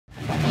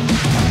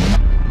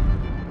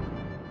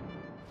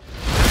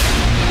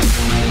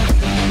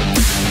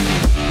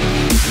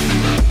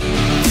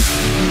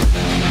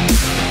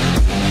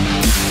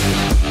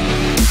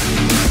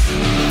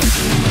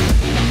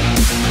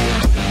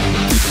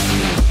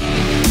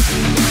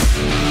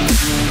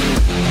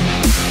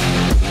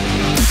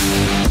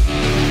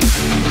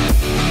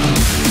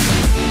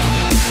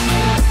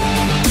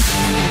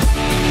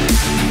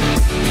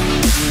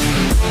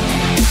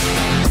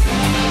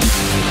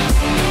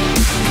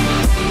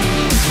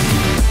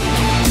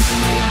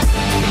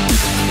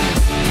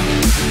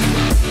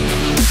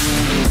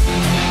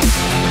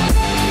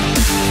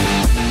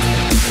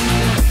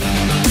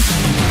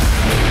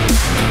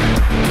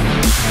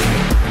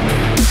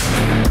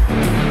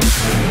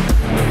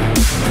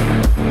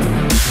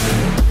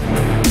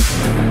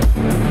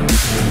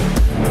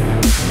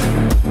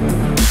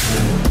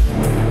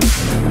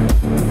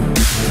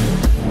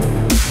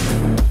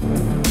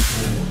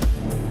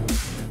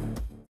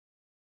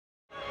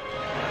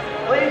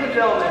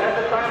and at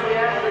the time we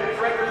ask that you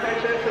direct your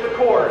attention to the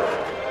court.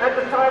 At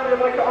the time, we would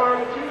like to honor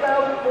the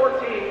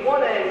 2014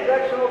 1A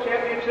Sectional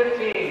Championship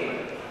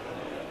team.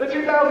 The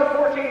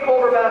 2014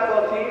 Culver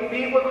basketball team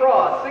beat La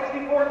Crosse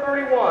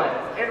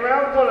 64-31 in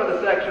round 1 of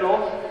the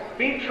sectionals,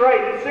 beat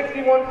Triton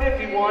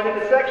 61-51 in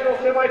the sectional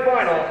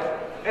semifinal,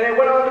 and they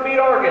went on to beat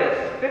Argus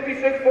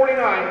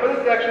 56-49 for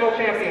the sectional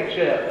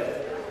championship.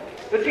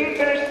 The team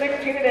finished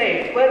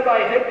 16-8, led by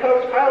head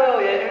coach Kyle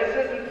Elliott and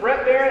assistants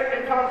Brett Barrett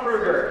and Tom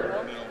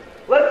Kruger.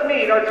 Let's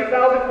meet our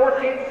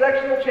 2014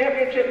 sectional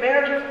championship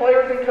managers,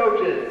 players, and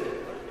coaches.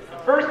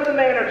 First of the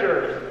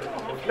managers,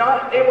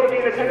 not able to be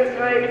in attendance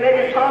tonight,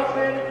 Megan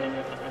Thompson,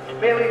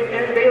 Bailey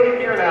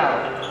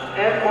Piernow,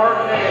 and Mark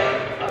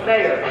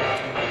Mayer.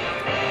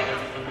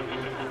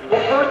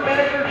 Well, first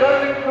manager,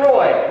 Dustin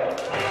Croy.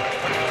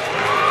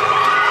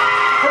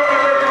 Currently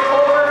lives in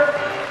Culver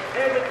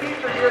and is a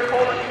teacher here at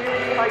Culver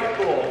Community High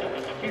School.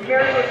 He's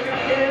married with 2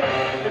 kids,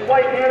 his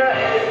wife Hannah,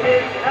 and his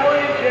kids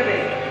Allie and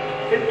Jimmy.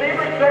 His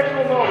favorite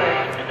sectional moment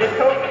is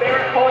Coach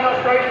Barrett calling out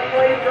Triton's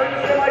plays during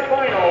the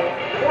semifinal,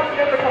 forcing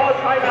him to call a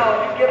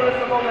timeout and giving us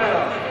the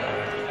momentum.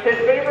 His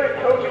favorite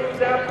coaching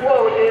staff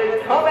quote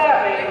is, "Come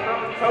at me,"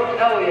 from Coach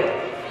Elliott.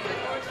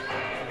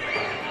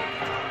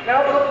 Now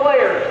for the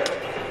players.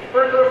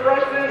 First of the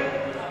freshmen,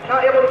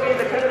 not able to be in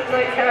attendance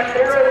tonight, Cash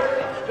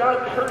Harris,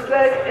 Jonathan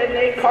Herzeg, and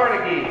Nate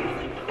Carnegie.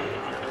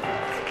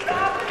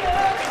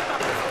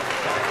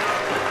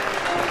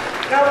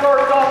 Now for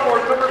our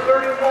sophomores, number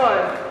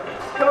 31,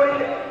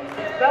 Cody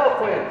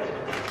Valquint.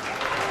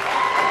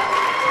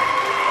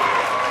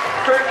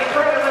 He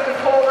currently lives in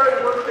Culver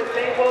and works at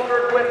St.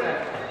 Walter Equipment.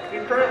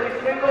 He's currently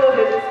single.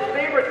 His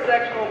favorite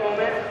sectional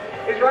moment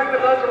is riding the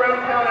bus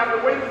around town after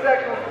winning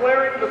sectional,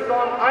 blaring the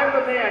song "I'm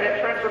the Man" at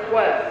Trent's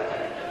request.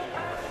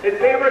 His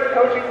favorite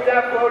coaching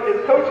staff quote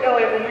is Coach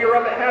Elliott when we were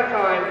up at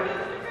halftime,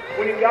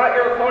 "When you got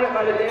your opponent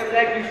by the damn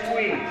neck, you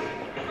squeeze."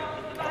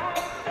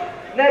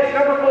 Next,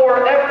 number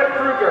 4, Everett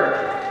Kruger.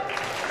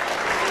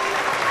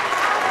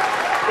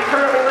 He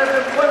currently lives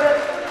in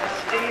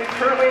Plymouth, and he's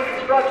currently in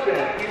construction.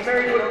 He's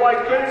married with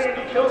wife Trinity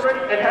and children,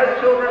 and has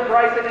children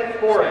Bryson and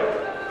Forrest.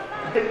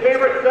 His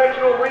favorite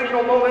sectional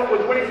regional moment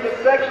was winning the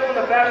sectional in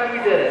the fashion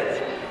we did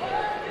it.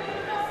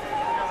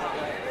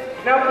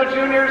 Now for the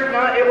juniors,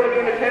 not able to be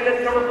in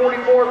attendance, number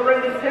 44,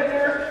 Brendan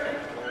Tipner,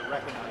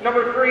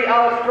 number 3,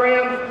 Alex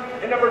Graham,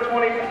 and number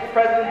 20,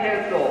 Preston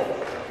Hansel.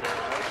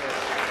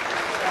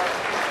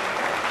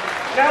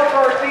 Now for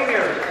our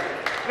seniors,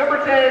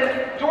 number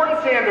 10, Jordan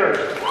Sanders.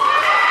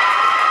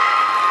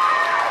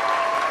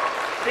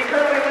 He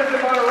currently lives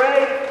in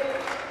Monterey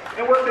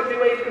and works at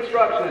New Age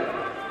Construction.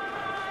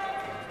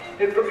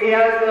 He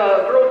has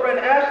a girlfriend,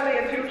 Ashley,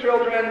 and 2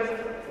 children,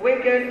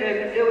 Lincoln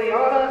and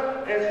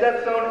Ileana, and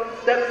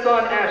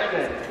stepson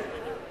Ashton.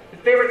 His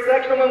favorite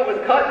sectional moment was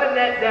cutting the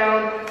net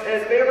down, and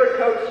his favorite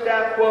coach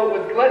staff quote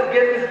was, "Let's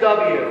get this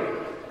W."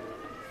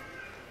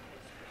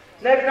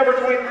 Next, number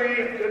 23,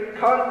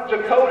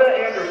 Dakota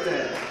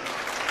Anderson.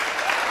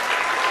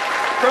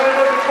 Currently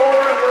lives in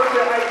Culver and works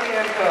at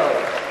ICM Co.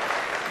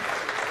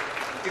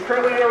 He's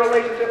currently in a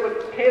relationship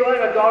with Kayla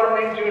and a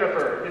daughter named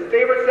Juniper. His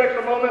favorite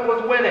sectional moment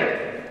was winning.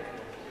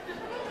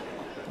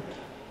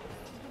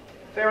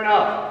 Fair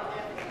enough.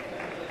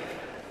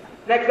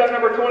 Next up,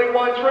 number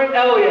 21, Trent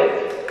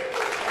Elliott.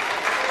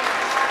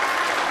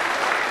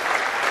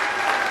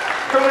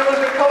 Currently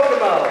lives in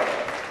Kokomo.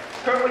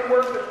 Currently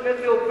works at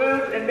Smithfield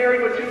Foods and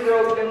married with 2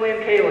 girls, Finley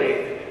and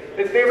Kaylee.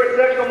 His favorite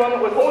sectional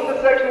moment was holding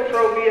the sectional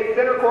trophy at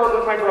center court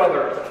with my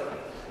brothers.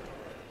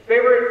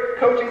 Favorite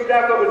coaching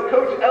staff quote was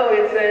Coach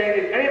Elliott saying,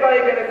 "Is anybody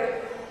going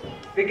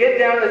to get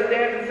down in the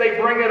stands and say,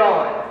 'Bring it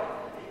on'?"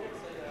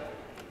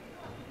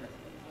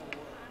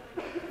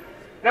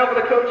 Now for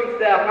the coaching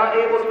staff, not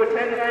able to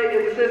attend tonight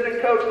is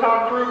assistant coach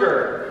Tom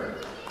Kruger.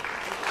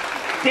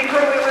 He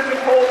currently lives in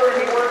Culver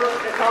and he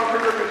works at Tom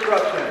Kruger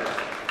Construction.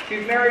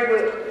 He's married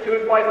to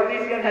his wife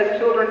Alicia and has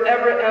children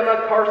Everett,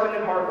 Emma, Carson,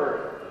 and Harper.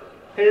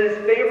 His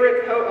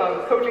favorite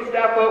coaching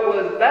staff quote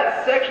was,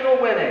 "That's sectional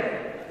winning."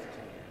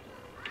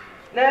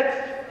 Next,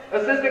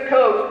 assistant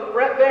coach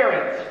Brett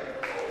Barrett.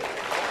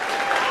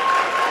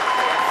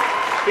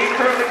 He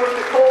currently works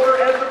at Culver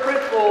as the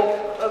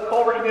principal of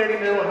Culver Community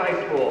Middle and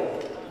High School.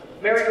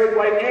 Married to his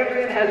wife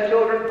Andrea and has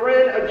children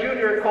Bryn, a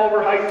junior at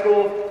Culver High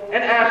School,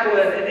 and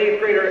Ashlyn, an 8th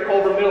grader at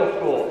Culver Middle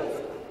School.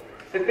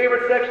 His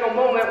favorite sectional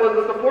moment was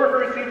the support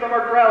we received from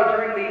our crowd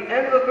during the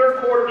end of the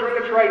 3rd quarter during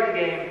the Triton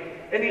game,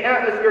 and the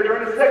atmosphere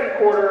during the 2nd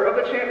quarter of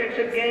the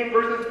championship game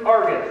versus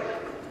Argus.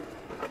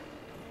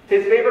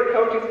 His favorite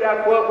coaching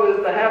staff quote was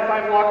the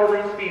halftime locker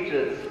room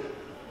speeches.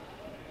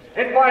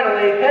 And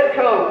finally, head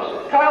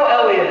coach Kyle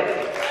Elliott.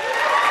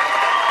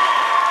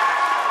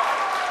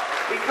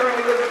 He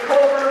currently lives in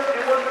Culver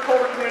and works at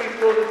Culver Community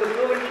Schools as a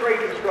building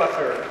trade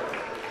instructor.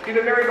 He's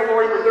been married to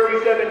Lori for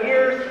 37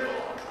 years,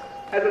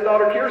 has a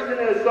daughter Kirsten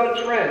and a son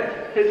Trent.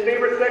 His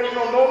favorite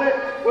sectional moment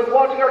was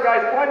watching our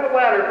guys climb the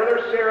ladder for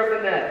their share of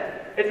the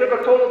net. It took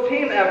a total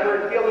team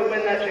effort to be able to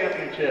win that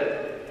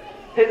championship.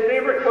 His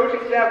favorite coaching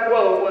staff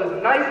quote was,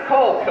 "Nice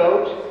call,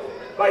 coach,"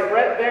 by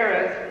Brett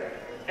Barrett,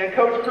 and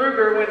Coach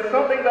Kruger when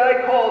something that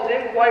I called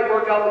didn't quite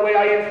work out the way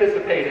I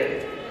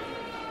anticipated.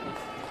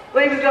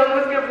 Ladies and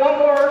gentlemen, let's give one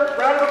more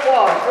round of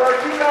applause for our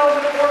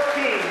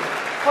 2014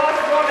 Class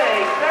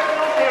 1A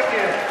Sectional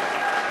Champion.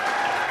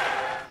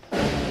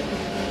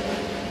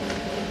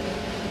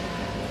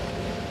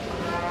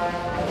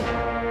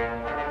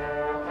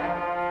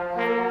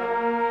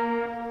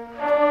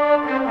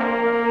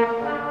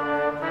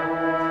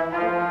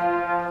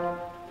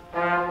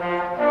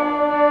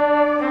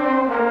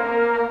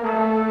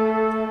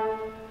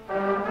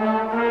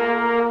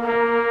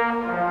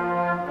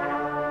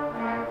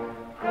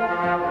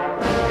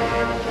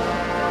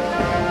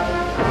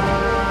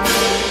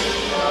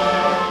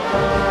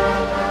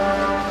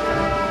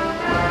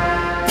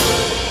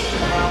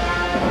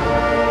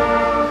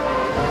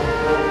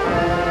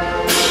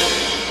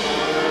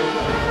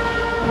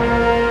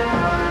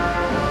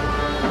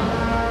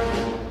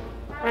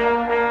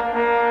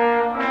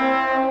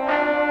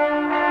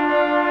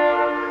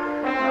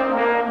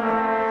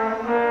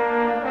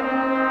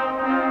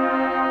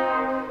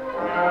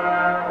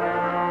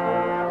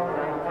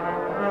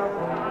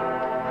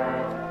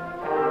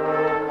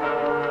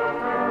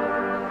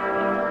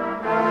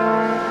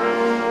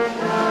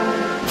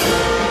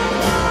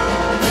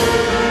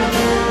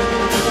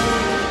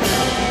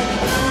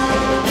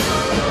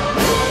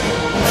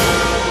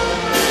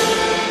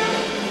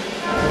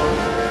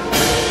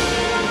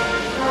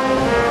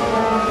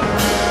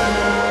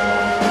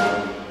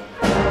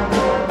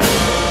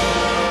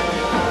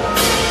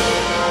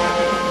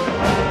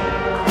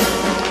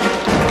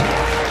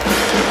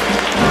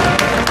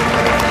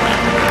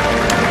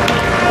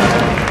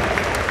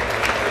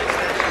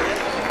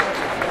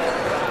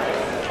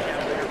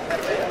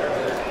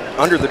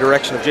 Under the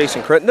direction of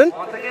Jason Crittenden.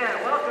 Once again,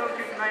 welcome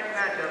to tonight's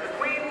matchup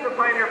between the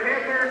Pioneer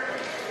Panthers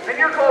and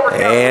your Culver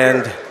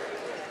And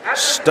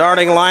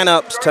starting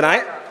lineups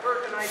tonight.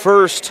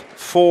 First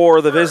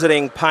for the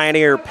visiting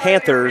Pioneer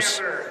Panthers,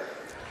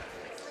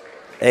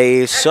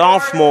 a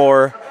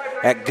sophomore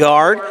at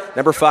guard,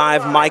 number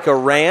 5, Micah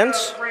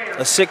Rands,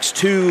 a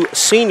 6'2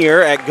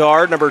 senior at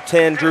guard, number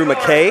 10, Drew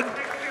McCaig,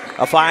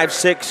 a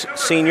 5'6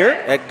 senior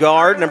at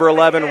guard, number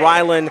 11,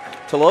 Rylan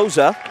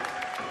Toloza,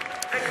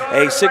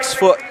 a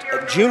 6-foot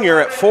junior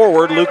at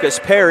forward, Lucas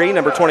Perry,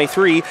 number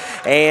 23,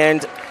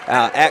 and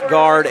at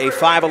guard, a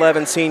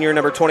 5'11 senior,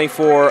 number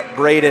 24,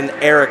 Braden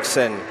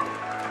Erickson.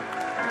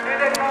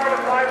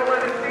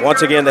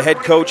 Once again, the head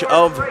coach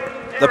of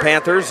the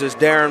Panthers is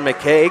Darren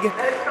McCaig.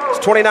 He's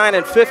 29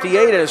 and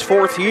 58 in his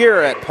 4th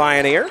year at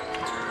Pioneer.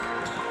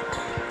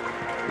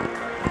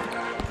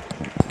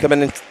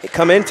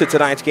 Come into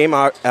tonight's game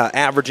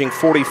averaging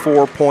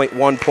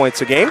 44.1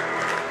 points a game.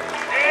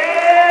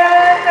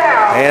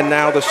 And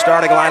now the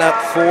starting lineup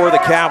for the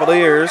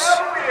Cavaliers.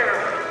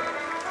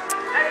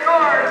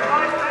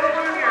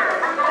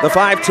 The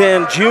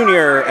 5'10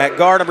 junior at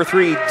guard, number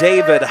 3,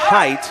 David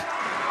Height.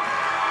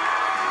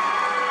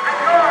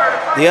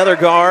 The other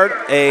guard,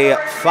 a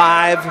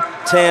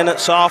 5'10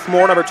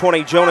 sophomore, number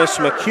 20, Jonas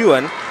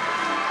McEwen.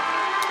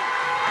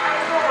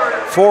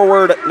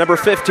 Forward, number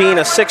 15,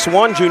 a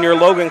 6'1 junior,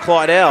 Logan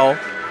Claudel.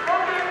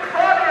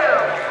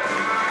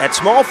 At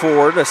small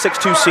forward, a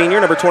 6'2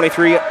 senior, number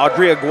 23,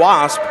 Audria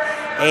Guasp.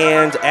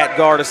 And at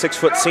guard, a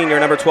 6-foot senior,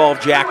 number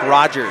 12, Jack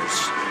Rogers.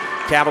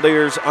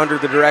 Cavaliers under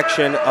the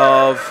direction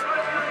of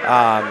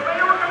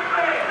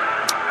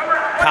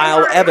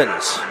Kyle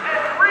Evans.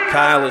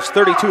 Kyle is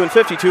 32 and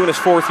 52 in his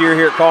 4th year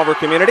here at Culver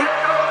Community,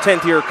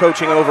 10th year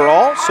coaching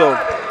overall. So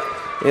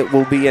it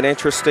will be an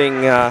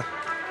interesting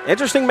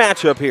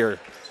matchup here.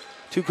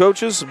 Two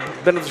coaches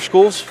been at their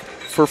schools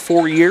for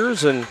 4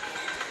 years, and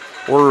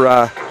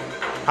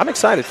I'm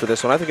excited for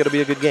this one. I think it'll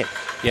be a good game.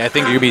 Yeah, I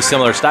think there could be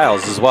similar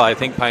styles as well. I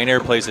think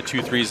Pioneer plays a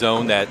 2-3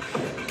 zone that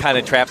kind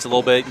of traps a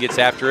little bit and gets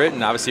after it,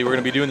 and obviously we're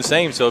going to be doing the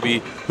same. So it'll be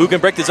who can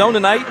break the zone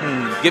tonight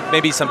and get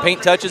maybe some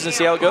paint touches and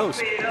see how it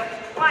goes.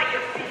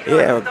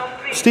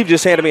 Yeah, Steve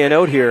just handed me a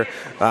note here.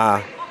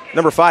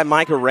 Number 5,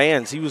 Micah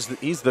Rands.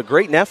 He's the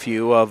great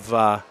nephew of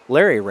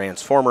Larry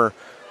Rands, former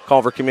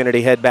Culver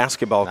Community head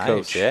basketball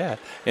coach. Yeah,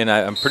 and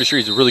I'm pretty sure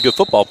he's a really good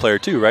football player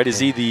too, right? Is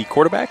he the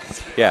quarterback?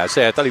 Yeah, I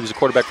thought he was a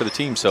quarterback for the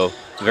team, so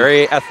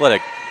very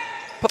athletic.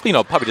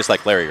 Probably just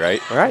like Larry,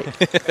 right? All right.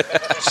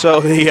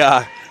 So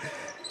the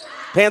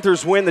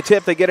Panthers win the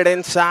tip. They get it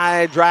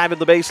inside, drive to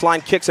the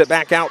baseline, kicks it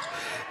back out.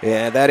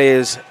 Yeah, that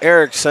is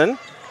Erickson.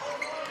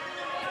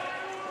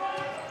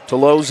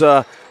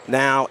 Toloza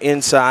now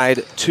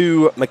inside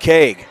to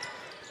McCaig.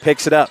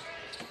 Picks it up.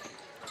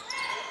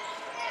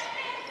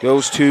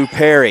 Goes to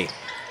Perry.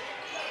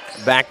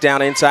 Back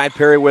down inside.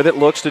 Perry with it.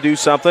 Looks to do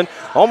something.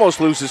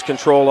 Almost loses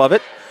control of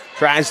it.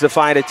 Tries to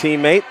find a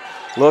teammate.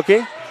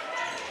 Looking.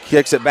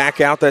 Kicks it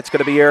back out. That's going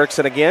to be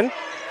Erickson again.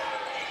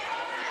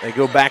 They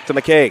go back to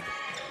McCaig.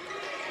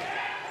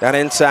 Down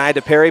inside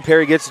to Perry.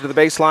 Perry gets it to the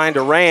baseline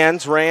to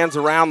Rands. Rands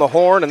around the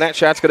horn, and that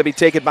shot's going to be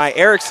taken by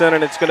Erickson,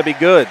 and it's going to be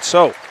good.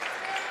 So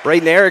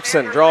Braden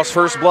Erickson draws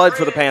first blood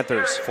for the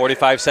Panthers.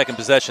 45-second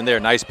possession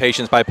there. Nice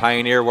patience by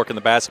Pioneer working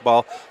the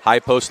basketball. High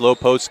post, low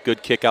post.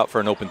 Good kick out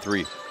for an open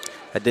 3.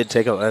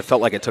 That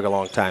felt like it took a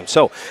long time.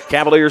 So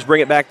Cavaliers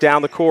bring it back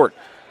down the court.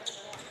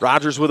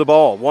 Rogers with the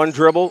ball. One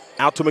dribble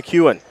out to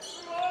McEwen.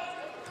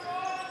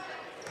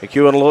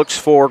 McEwen looks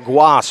for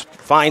Guasp.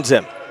 Finds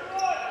him.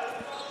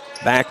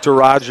 Back to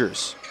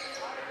Rogers.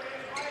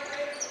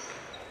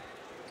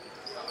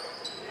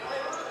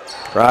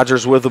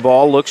 Rogers with the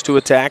ball. Looks to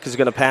attack. Is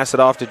going to pass it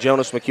off to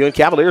Jonas McEwen.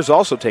 Cavaliers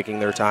also taking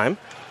their time.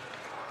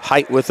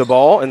 Height with the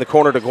ball in the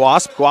corner to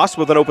Guasp. Guasp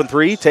with an open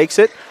three. Takes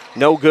it.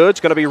 No good. It's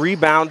going to be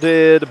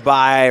rebounded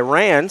by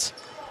Rands.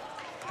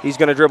 He's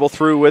going to dribble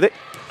through with it.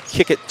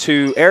 Kick it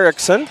to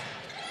Erickson.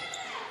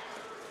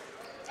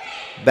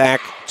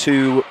 Back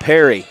to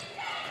Perry.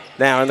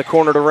 Now in the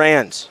corner to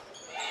Rands.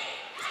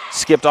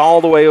 Skipped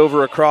all the way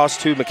over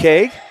across to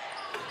McCaig.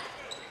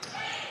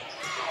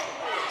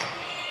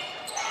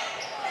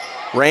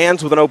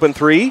 Rands with an open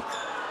three.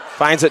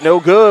 Finds it no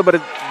good, but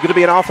it's going to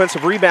be an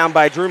offensive rebound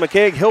by Drew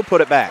McCaig. He'll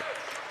put it back.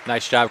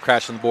 Nice job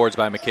crashing the boards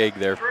by McCaig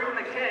there.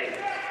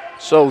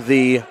 So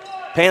the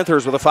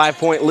Panthers with a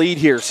 5-point lead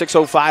here.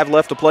 6:05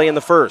 left to play in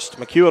the first.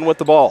 McEwen with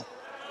the ball.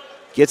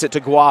 Gets it to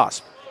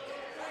Guasp.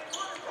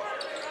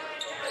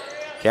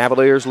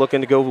 Cavaliers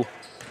looking to go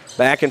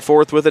back and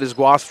forth with it as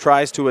Guasp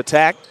tries to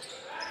attack.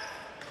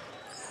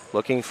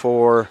 Looking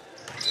for,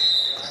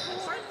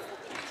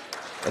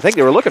 I think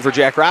they were looking for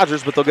Jack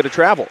Rogers, but they'll get a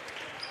travel.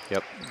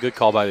 Yep, good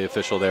call by the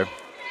official there.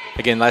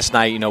 Again, last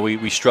night,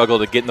 we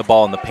struggled at getting the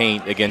ball in the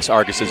paint against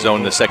Argus' zone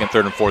in the second,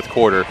 third, and fourth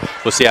quarter.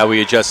 We'll see how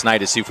we adjust tonight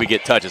to see if we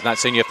get touches. Not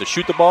saying you have to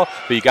shoot the ball,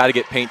 but you got to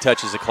get paint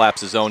touches to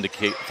collapse the zone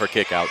for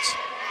kickouts.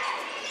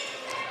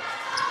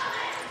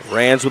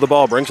 Rands with the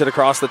ball, brings it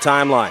across the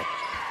timeline.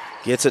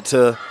 Gets it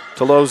to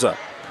Loza.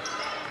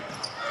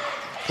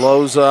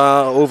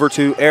 Loza over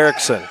to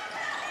Erickson.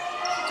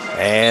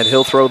 And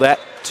he'll throw that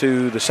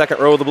to the second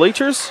row of the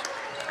bleachers.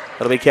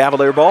 That'll be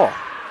Cavalier ball.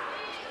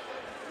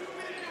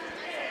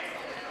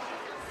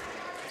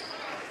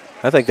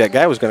 I think that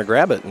guy was going to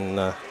grab it.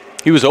 And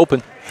he was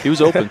open. He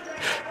was open.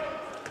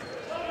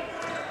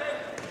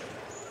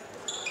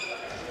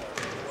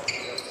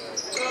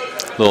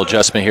 Little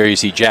adjustment here. You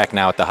see Jack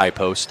now at the high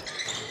post.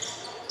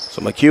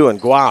 So McEwen,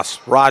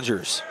 Guasp,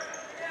 Rogers.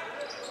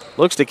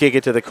 Looks to kick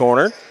it to the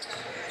corner.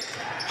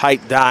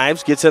 Height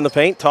dives, gets in the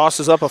paint,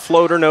 tosses up a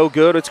floater, no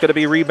good. It's going to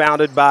be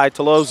rebounded by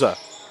Toloza.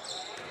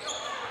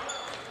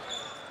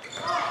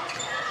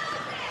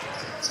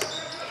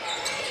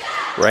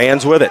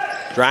 Rands with it.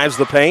 Drives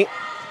the paint.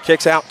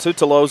 Kicks out to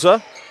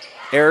Toloza.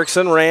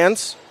 Erickson,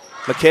 Rands.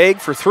 McCaig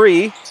for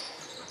three.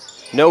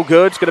 No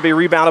good. It's going to be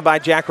rebounded by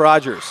Jack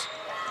Rogers.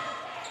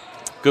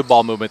 Good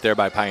ball movement there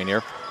by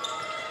Pioneer.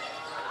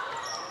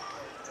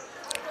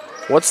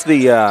 What's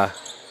the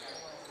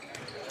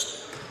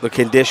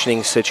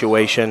conditioning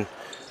situation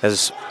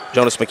as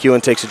Jonas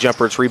McEwen takes a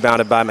jumper? It's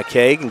rebounded by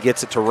McCaig and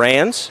gets it to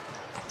Rands.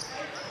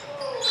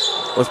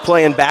 With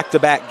playing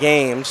back-to-back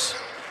games,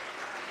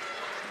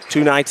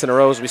 2 nights in a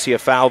row, as we see a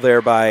foul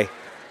there by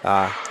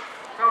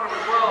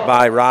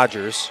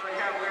Rogers.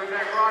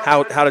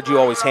 How did you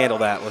always handle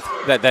that?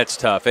 That's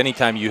tough.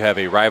 Anytime you have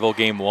a rival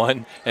game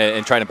one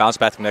and trying to bounce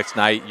back the next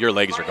night, your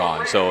legs are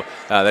gone. So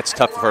that's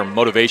tough for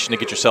motivation to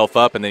get yourself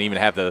up, and then even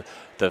have the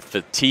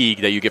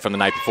fatigue that you get from the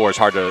night before is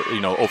hard to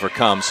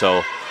overcome.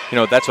 So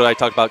that's what I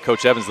talked about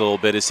Coach Evans a little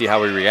bit, to see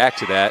how we react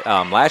to that.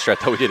 Last year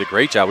I thought we did a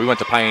great job. We went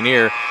to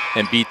Pioneer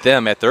and beat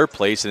them at their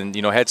place, and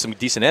had some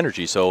decent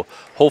energy. So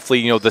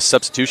hopefully the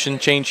substitution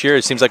change here.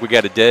 It seems like we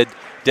got a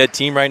dead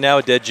team right now,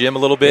 a dead gym a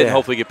little bit, and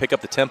hopefully we can pick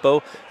up the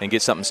tempo and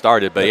get something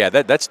started.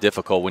 But that's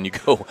difficult when you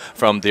go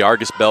from the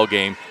Argus Bell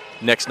game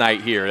next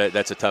night here.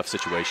 That's a tough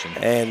situation.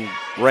 And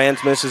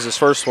Rands misses his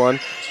first one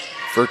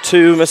for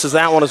 2, misses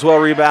that one as well,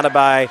 rebounded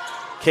by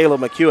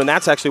Caleb McEwen.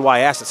 That's actually why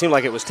I asked. It seemed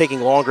like it was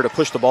taking longer to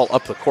push the ball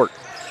up the court.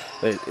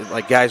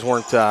 Like guys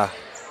weren't, I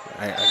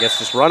guess,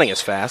 just running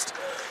as fast.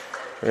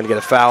 We're going to get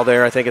a foul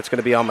there. I think it's going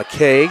to be on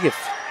McCaig, if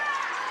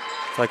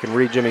I can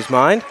read Jimmy's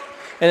mind.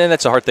 And then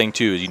that's a hard thing,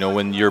 too.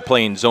 When you're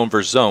playing zone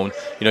versus zone,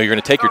 you're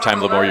going to take your time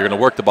a little more. You're going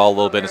to work the ball a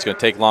little bit, and it's going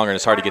to take longer, and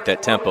it's hard to get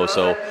that tempo.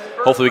 So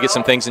hopefully we get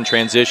some things in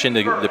transition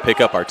to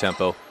pick up our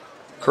tempo.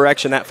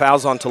 Correction, that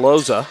foul's on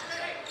Toloza.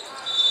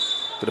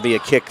 Going to be a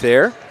kick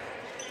there.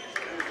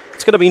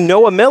 It's going to be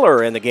Noah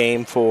Miller in the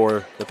game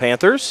for the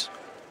Panthers.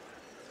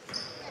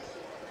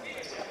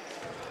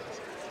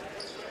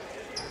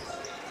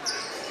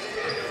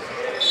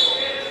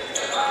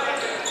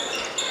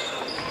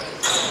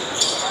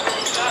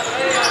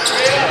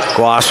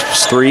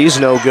 Guasp's three's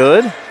no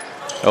good.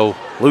 Oh,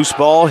 loose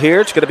ball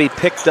here. It's going to be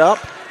picked up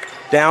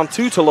down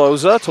to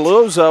Toloza.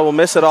 Toloza will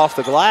miss it off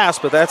the glass,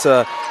 but that's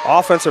an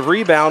offensive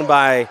rebound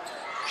by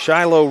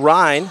Shiloh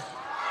Ryan.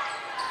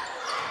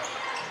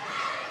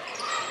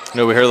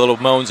 We hear little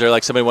moans there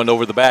like somebody went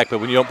over the back, but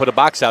when you don't put a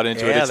box out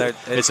into it,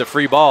 it's a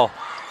free ball.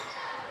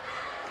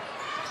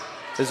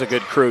 This is a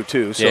good crew,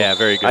 too. So yeah,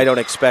 very good. I don't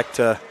expect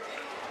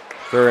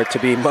for it to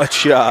be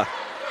much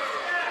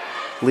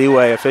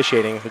leeway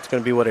officiating. It's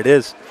going to be what it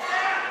is.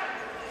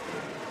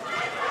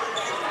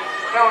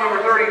 Foul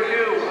number 32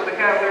 on the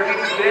Cavaliers,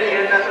 Ethan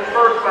Binion. That's his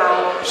first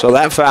foul. So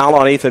that foul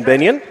on Ethan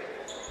Binion.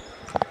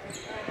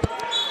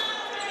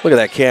 Look at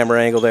that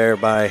camera angle there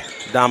by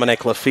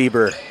Dominic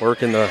Lefebvre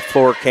working the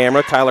floor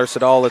camera. Tyler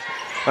Siddall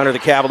under the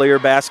Cavalier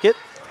basket.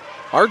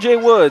 R.J.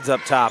 Woods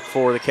up top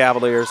for the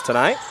Cavaliers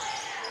tonight.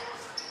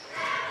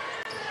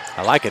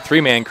 I like it.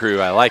 3-man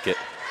crew. I like it.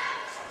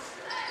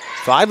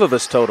 5 of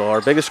us total. Our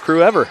biggest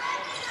crew ever.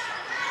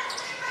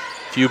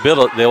 If you build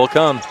it, they will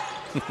come.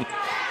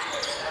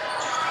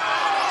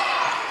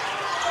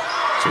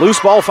 So loose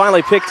ball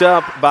finally picked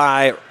up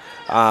by,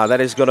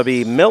 that is going to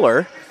be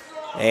Miller.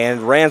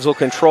 And Rands will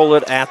control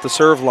it at the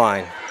serve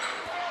line. 2,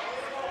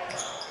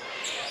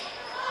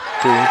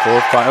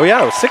 4, 5. Oh,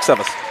 yeah, it was 6 of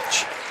us.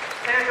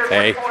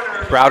 Hey,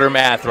 Browder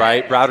math,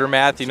 right? Browder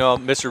math. You know,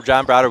 Mr.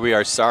 John Browder, we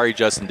are sorry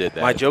Justin did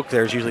that. My joke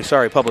there is usually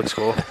sorry public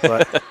school.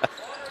 But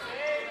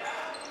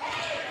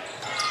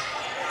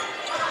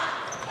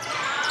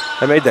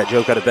I made that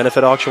joke at a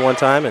benefit auction one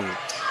time, and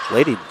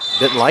lady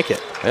didn't like it.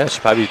 Yeah,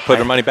 she probably put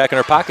her money back in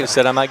her pocket and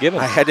said, I'm not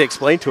giving. I had to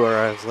explain to her.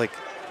 I was like,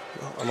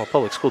 I'm a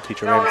public school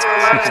teacher, man. It's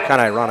kind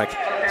of ironic.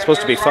 It's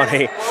supposed to be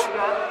funny.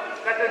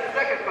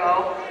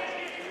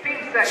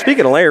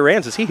 Speaking of Larry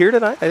Rands, is he here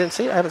tonight? I haven't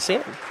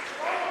seen him.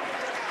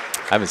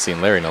 I haven't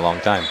seen Larry in a long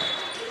time.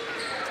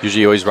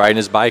 Usually always riding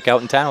his bike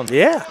out in town.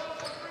 Yeah.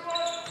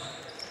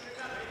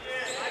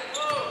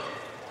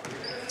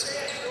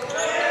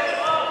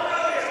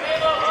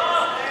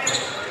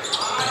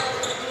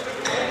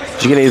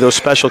 Did you get any of those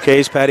special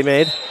Ks Patty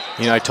made?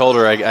 You know, I told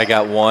her I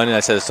got one, and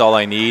I said, that's all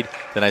I need.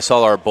 Then I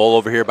saw our bowl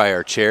over here by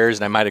our chairs,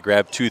 and I might have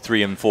grabbed 2,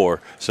 3, and 4.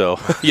 So,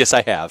 yes,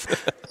 I have.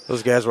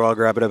 Those guys were all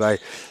grabbing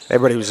it.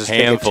 Everybody was just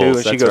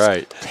handfuls, taking 2, and she goes,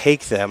 right.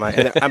 Take them.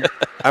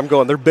 I'm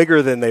going, they're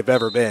bigger than they've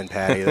ever been,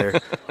 Patty.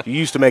 You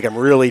used to make them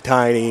really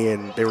tiny,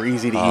 and they were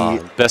easy to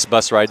eat. Best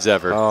bus rides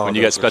ever when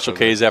you got special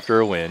Ks after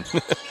a win.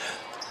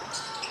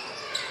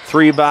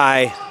 3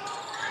 by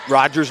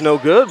Rogers, no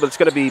good, but it's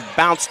going to be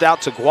bounced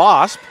out to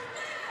Guasp.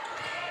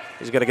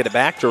 He's going to get it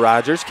back to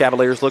Rogers.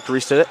 Cavaliers look to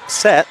reset.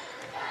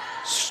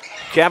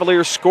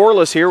 Cavaliers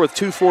scoreless here with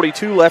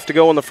 2:42 left to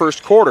go in the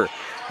first quarter.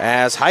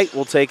 As Height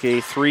will take a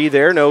 3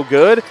 there, no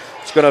good.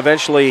 It's going to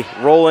eventually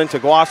roll into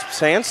Guasp's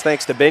hands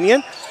thanks to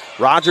Binion.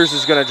 Rogers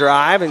is going to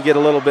drive and get a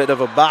little bit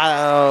of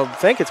I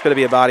think it's going to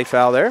be a body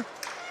foul there.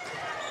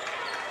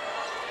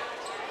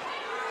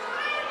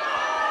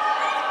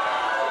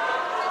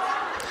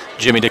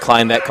 Jimmy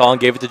declined that call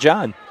and gave it to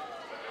John.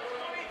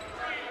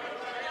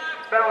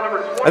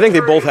 I think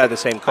they both had the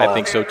same call. I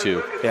think so,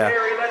 too. Yeah.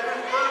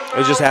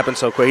 It just happened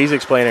so quick. He's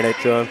explaining it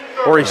to him.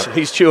 Or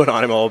he's chewing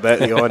on him a little bit.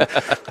 Going,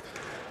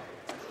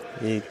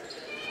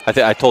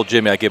 I told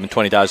Jimmy I'd give him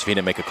 $20 if he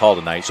didn't make a call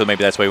tonight. So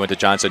maybe that's why he went to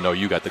John and said, no,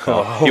 you got the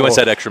call. Oh. He wants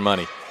that extra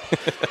money.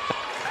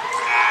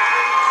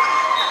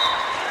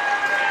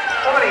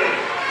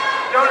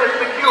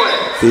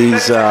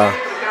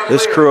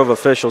 This crew of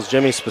officials,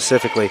 Jimmy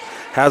specifically,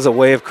 has a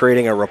way of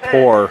creating a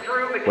rapport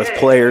with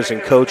players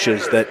and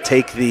coaches that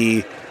take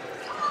the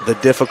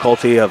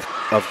difficulty of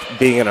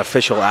being an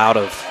official out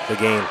of the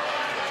game.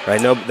 I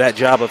know that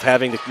job of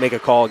having to make a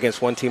call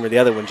against one team or the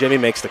other. When Jimmy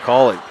makes the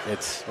call,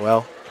 it's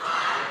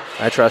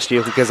I trust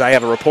you because I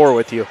have a rapport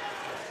with you.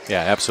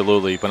 Yeah,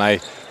 absolutely. When I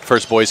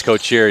first boys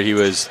coach here, he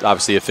was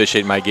obviously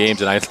officiating my games,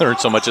 and I learned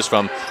so much just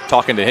from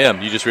talking to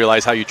him. You just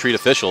realize how you treat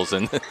officials,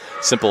 and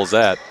simple as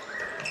that.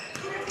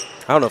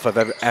 I don't know if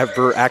I've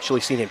ever actually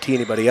seen him tee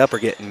anybody up or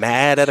get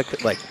mad at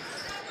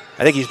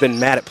I think he's been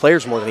mad at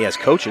players more than he has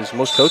coaches.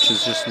 Most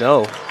coaches just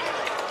know.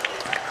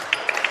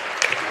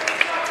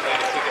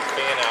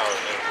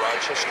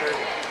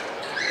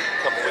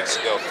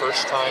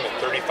 First time in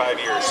 35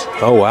 years.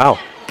 Oh, wow.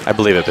 I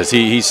believe it, because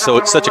he's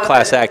such a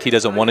class act. He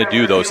doesn't want to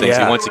do those things.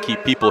 Yeah. He wants to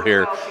keep people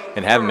here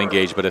and have them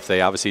engaged, but if they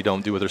obviously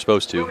don't do what they're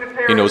supposed to,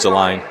 he knows the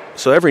line.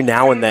 So every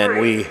now and then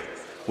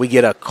we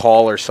get a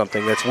call or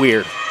something that's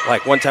weird.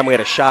 Like one time we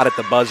had a shot at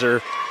the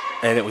buzzer,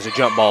 and it was a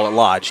jump ball at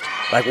lodged.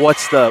 Like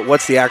what's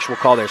the actual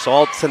call there? So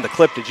I'll send the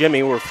clip to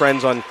Jimmy. We're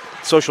friends on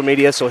social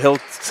media, so he'll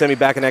send me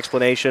back an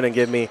explanation and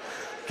give me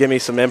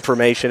some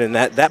information. And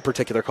that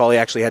particular call, he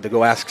actually had to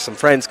go ask some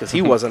friends because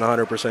he wasn't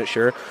 100%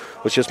 sure,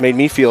 which just made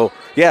me feel,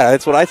 yeah,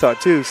 that's what I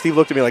thought too. Steve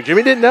looked at me like,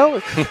 Jimmy didn't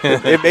know?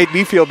 It made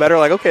me feel better,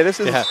 like, okay,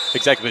 this is... Yeah,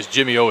 exactly, because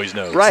Jimmy always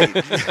knows.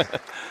 Right.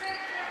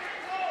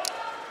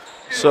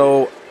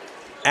 So,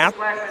 at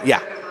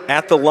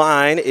the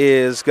line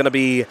is going to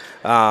be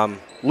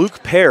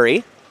Luke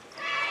Perry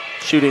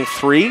shooting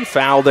 3.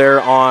 Foul there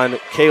on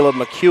Caleb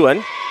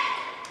McEwen.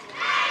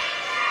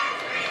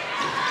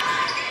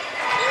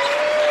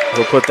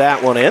 We'll put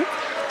that one in.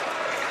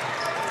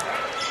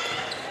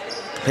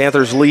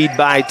 Panthers lead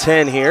by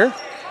 10 here.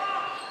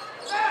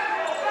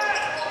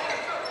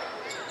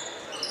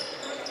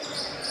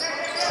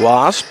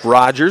 Wasp,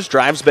 Rogers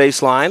drives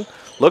baseline,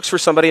 looks for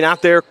somebody,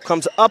 not there,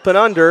 comes up and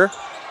under.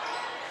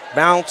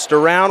 Bounced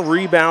around,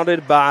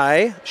 rebounded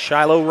by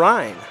Shiloh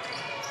Ryan.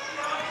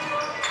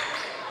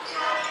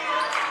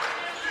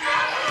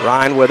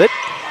 Ryan with it.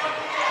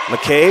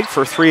 McCabe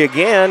for 3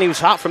 again. He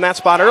was hot from that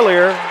spot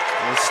earlier,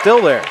 and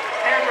still there.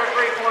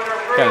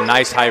 Got a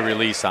nice high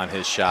release on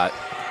his shot.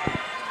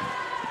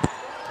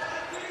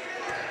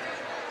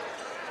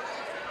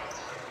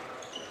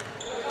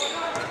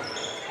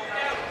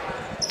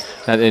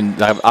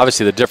 And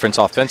obviously the difference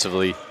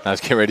offensively, I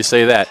was getting ready to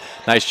say that.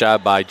 Nice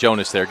job by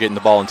Jonas there, getting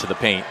the ball into the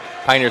paint.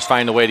 Pioneers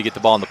find a way to get the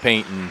ball in the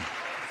paint, and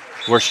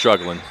we're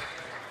struggling.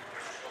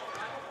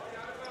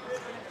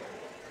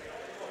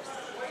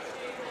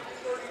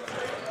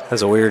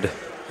 That's a weird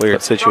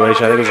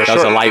situation. I think it was that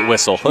was a light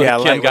whistle. Yeah,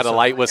 Kim got a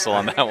light whistle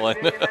on that one.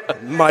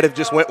 Might have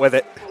just went with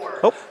it.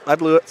 Oh, I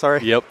blew it.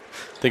 Sorry. Yep.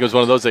 I think it was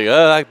one of those that,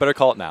 I better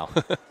call it now.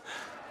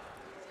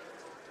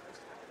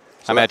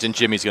 I imagine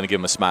Jimmy's going to give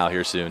him a smile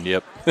here soon.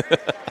 Yep.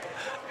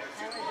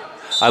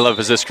 I love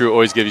as this crew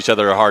always give each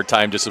other a hard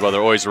time just as well.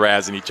 They're always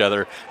razzing each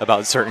other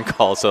about certain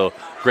calls. So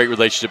great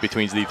relationship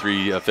between the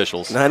three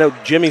officials. Now, I know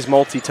Jimmy's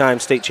multi-time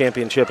state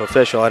championship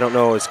official. I don't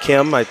know, is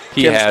Kim?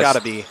 Kim's got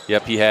to be.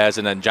 Yep, he has.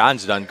 And then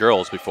John's done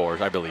girls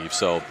before, I believe.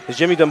 So has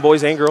Jimmy done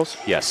boys and girls?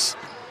 Yes.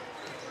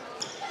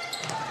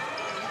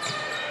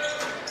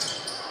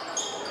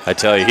 I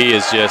tell you, he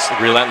is just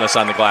relentless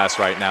on the glass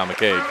right now,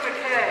 McCaig.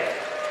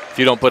 If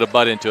you don't put a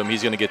butt into him,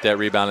 he's going to get that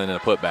rebound and a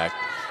putback.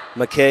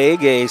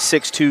 McCaig, a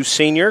 6'2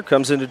 senior,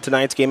 comes into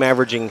tonight's game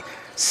averaging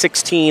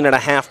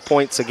 16.5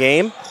 points a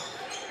game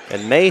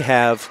and may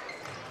have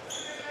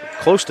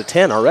close to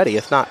 10 already,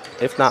 if not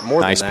more than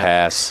that. Nice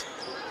pass.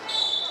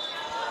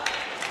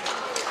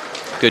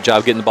 Good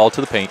job getting the ball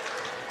to the paint.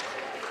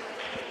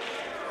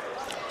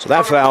 So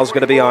that foul is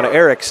going to be on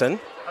Erickson.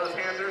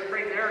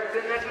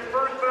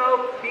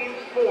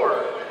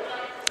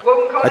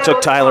 I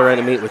took Tyler in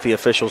to meet with the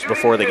officials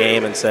before the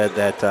game and said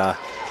that,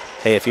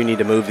 hey, if you need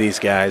to move these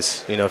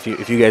guys, if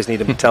you guys need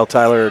to tell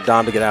Tyler or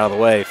Dom to get out of the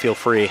way, feel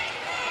free.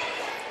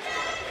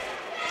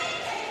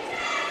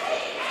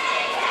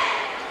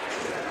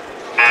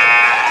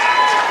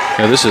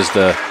 This is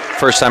the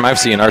first time I've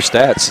seen our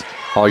stats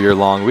all year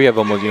long. We have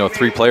almost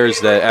 3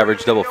 players that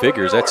average double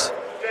figures. That's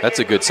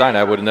a good sign.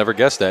 I would have never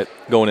guessed that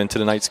going into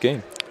tonight's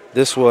game.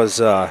 This was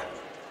the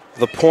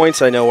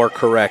points I know are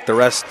correct. The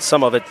rest,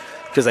 some of it,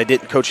 because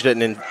Coach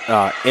didn't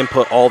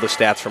input all the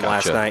stats from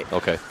last night.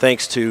 Okay.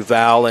 Thanks to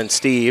Val and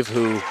Steve,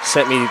 who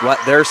sent me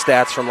their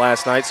stats from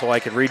last night so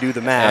I could redo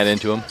the math. Add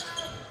into them.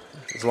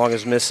 As long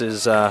as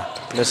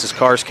Mrs.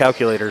 Carr's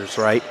calculator's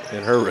right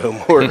in her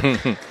room,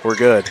 we're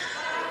good.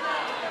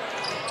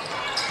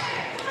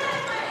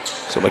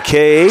 So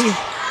McKay,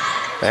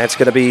 that's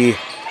going to be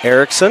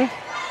Erickson.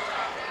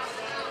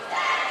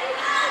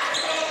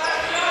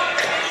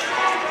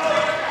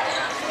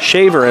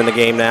 Shaver in the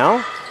game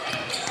now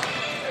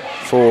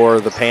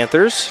for the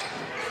Panthers.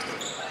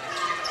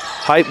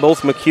 Height,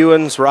 both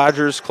McEwens,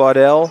 Rogers,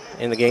 Claudel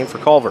in the game for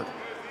Culver.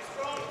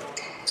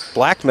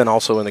 Blackman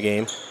also in the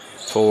game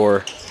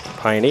for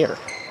Pioneer.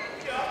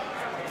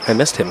 I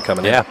missed him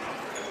coming in. Yeah.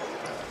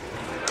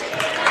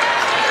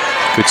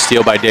 Good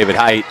steal by David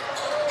Height.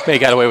 May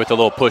got away with a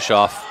little push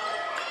off.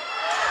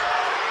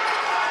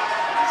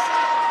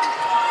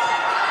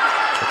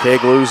 McKay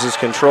loses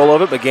control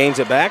of it, but gains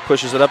it back,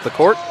 pushes it up the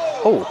court.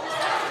 Oh,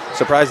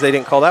 surprised they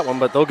didn't call that one,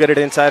 but they'll get it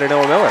inside of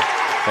Noah Miller.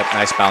 That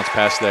nice bounce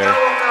pass there.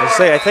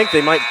 I think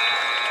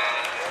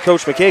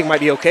Coach McKay might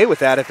be okay with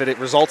that if it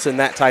results in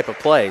that type of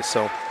play.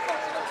 So,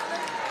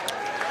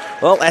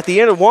 well, at the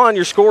end of one,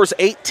 your score is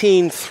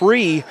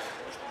 18-3.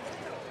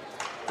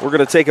 We're going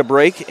to take a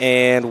break,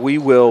 and we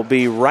will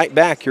be right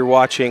back. You're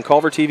watching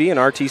Culver TV and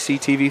RTC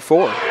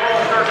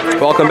TV4.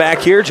 Welcome back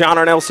here. John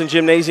R. Nelson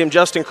Gymnasium.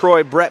 Justin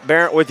Croy, Brett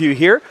Barrett with you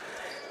here.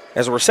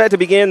 As we're set to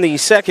begin the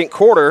second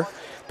quarter,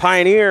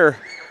 Pioneer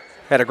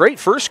had a great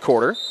first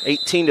quarter.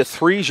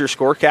 18-3 is your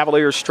score.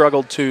 Cavaliers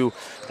struggled to,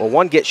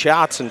 one, get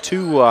shots, and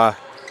two,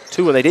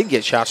 when they did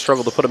get shots,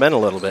 struggled to put them in a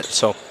little bit.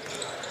 So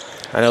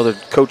I know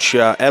that Coach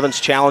Evans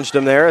challenged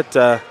them there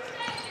at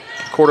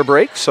quarter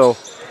break. So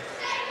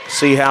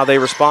see how they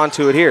respond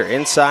to it here.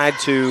 Inside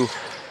to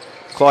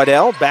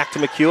Claudel, back to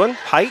McEwen.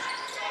 Height,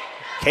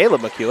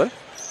 Caleb McEwen.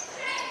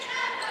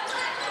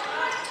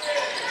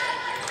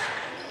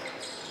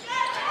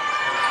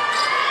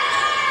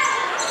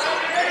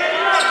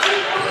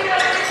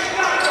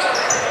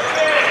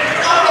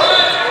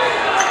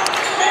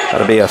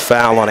 That'll be a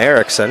foul on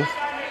Erickson.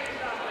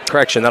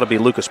 Correction, that'll be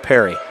Lucas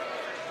Perry.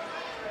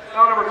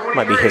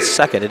 Might be his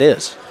second, it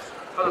is.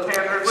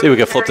 See if we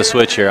can flip the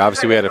switch here.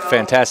 Obviously, we had a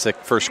fantastic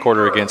first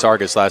quarter against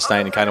Argus last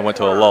night and kind of went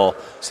to a lull.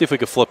 See if we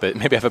could flip it.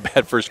 Maybe have a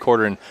bad first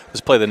quarter and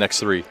just play the next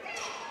 3. I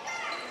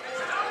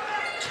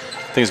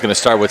think it's going to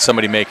start with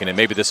somebody making it.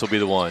 Maybe this will be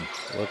the one.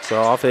 Looks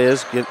off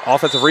is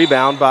offensive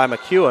rebound by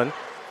McEwen.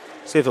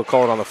 See if he'll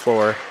call it on the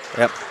floor.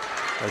 Yep,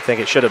 I think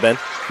it should have been.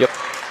 Yep.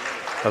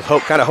 I was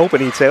kind of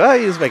hoping he'd say, well,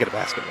 he's making a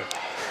basket.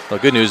 Well,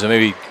 good news, and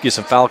maybe get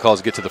some foul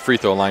calls, get to the free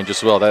throw line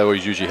just as well. That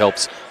always usually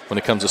helps when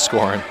it comes to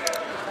scoring.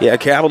 Yeah,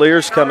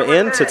 Cavaliers come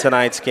into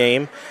tonight's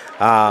game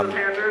from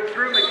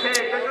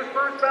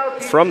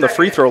the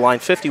free throw line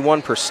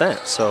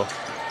 51%, so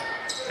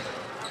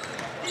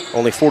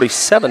only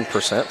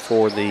 47%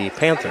 for the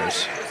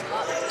Panthers.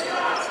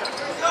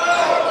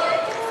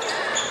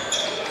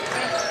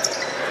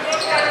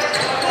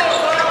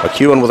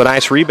 McEwen with a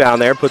nice rebound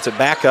there, puts it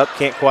back up,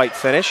 can't quite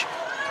finish.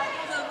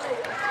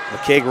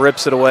 McKay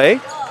rips it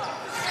away.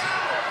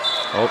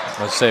 Oh,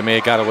 let's say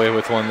May got away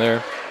with one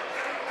there.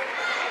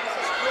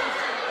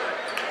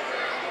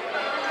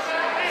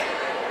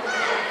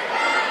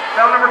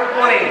 Foul number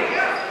 20.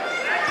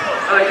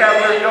 The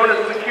Cavaliers Jonas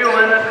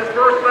McEwen. That's his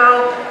first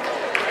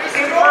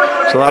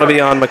foul. So that'll be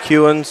on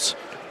McEwen's,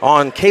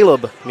 on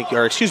Caleb,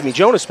 or excuse me,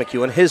 Jonas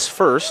McEwen, his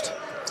first.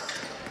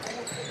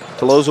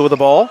 Toloza with the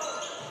ball.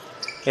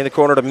 In the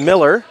corner to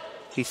Miller.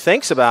 He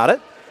thinks about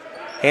it.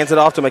 Hands it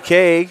off to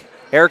McCaig.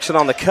 Erickson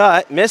on the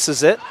cut.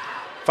 Misses it.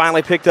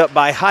 Finally picked up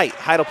by Height.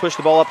 Height will push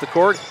the ball up the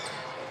court.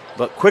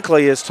 But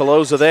quickly is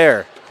Toloza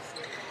there.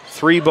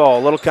 3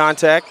 ball. Little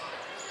contact.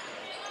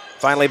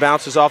 Finally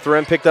bounces off the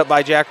rim. Picked up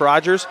by Jack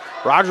Rogers.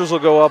 Rogers will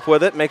go up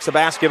with it. Makes a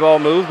basketball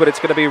move, but it's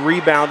going to be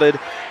rebounded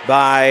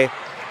by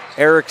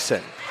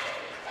Erickson.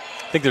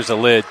 I think there's a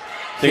lid.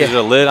 There's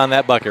a lid on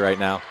that bucket right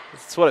now.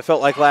 That's what it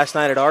felt like last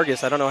night at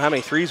Argus. I don't know how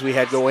many threes we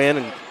had go in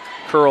and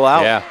curl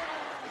out. Yeah.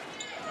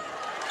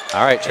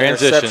 All right,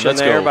 transition. Interception Let's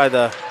there go. by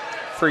the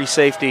free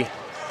safety.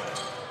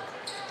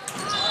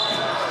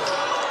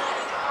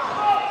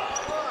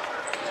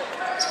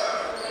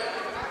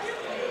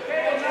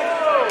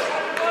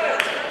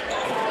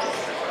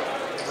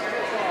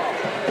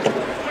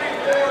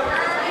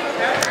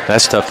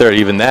 That's tough there.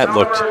 Even that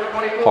looked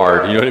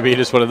hard. You know what I mean?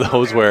 Just one of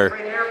those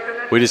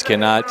where we just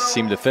cannot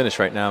seem to finish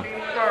right now.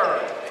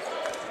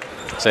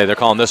 Say they're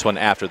calling this one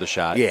after the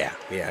shot. Yeah,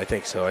 I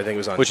think so. I think it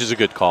was on. Which is a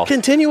good call.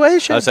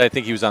 Continuation. I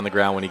think he was on the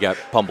ground when he got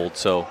pummeled,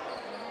 so.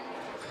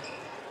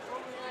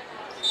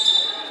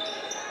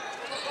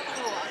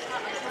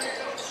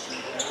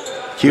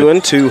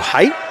 McEwen to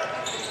Height.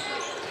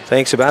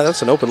 Thanks about it.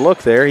 That's an open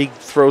look there. He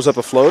throws up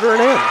a floater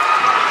and in.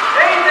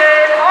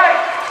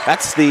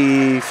 That's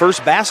the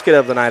first basket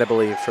of the night, I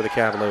believe, for the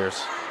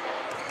Cavaliers.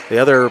 The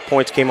other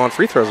points came on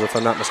free throws, if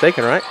I'm not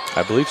mistaken, right?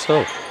 I believe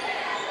so.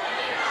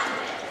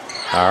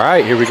 All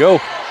right, here we go.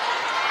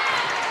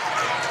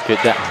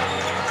 Get that.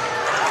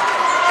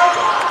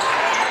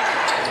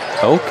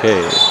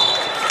 Okay.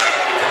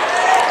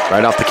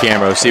 Right off the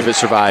camera. See if it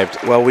survived.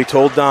 Well, we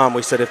told Dom,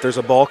 we said if there's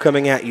a ball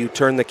coming at you,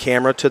 turn the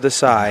camera to the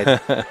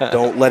side.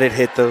 Don't let it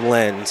hit the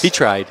lens. He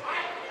tried.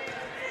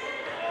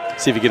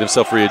 See if he get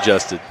himself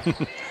readjusted.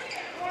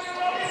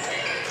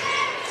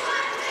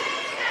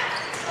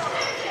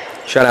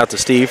 Shout out to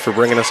Steve for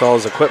bringing us all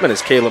his equipment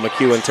as Caleb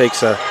McEwen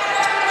takes a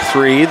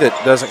 3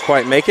 that doesn't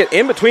quite make it.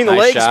 In between the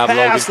legs job,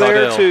 pass Logan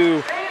there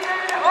Caudell.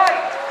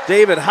 to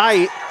David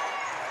Height.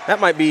 That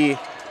might be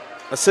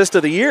assist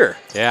of the year.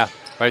 Yeah,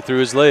 right through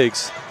his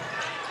legs.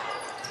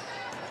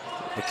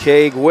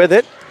 McCaig with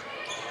it.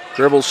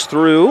 Dribbles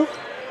through.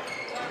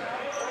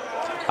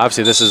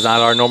 Obviously, this is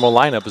not our normal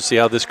lineup. We'll see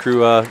how this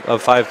crew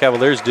of 5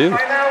 Cavaliers do.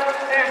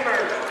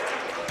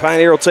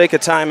 Pioneer will take a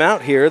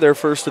timeout here, their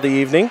first of the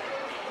evening.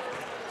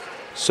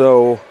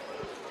 So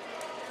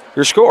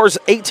your score is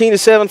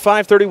 18-7,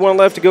 5:31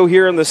 left to go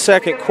here in the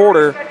second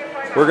quarter.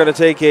 We're going to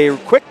take a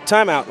quick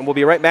timeout, and we'll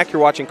be right back.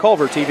 You're watching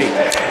Culver TV.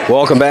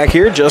 Welcome back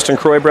here. Justin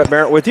Croy, Brett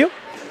Barrett with you.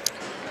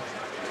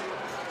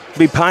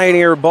 Be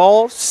Pioneer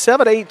ball,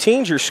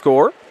 7-18 is your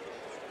score.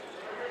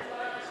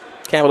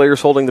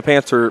 Cavaliers holding the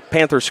Panthers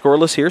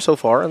scoreless here so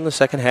far in the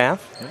second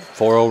half.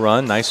 4-0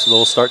 run. Nice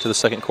little start to the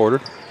second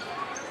quarter.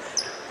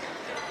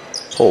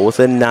 Pull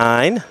within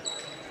 9.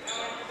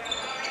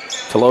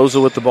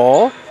 Toloza with the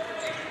ball.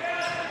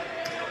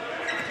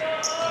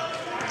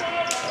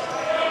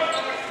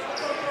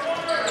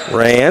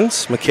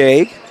 Rands,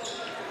 McCaig.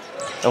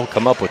 Don't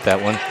come up with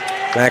that one.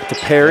 Back to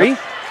Perry. Yep.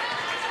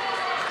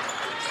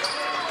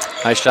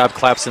 Nice job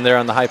collapsing there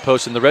on the high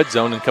post in the red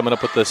zone and coming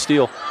up with the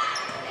steal.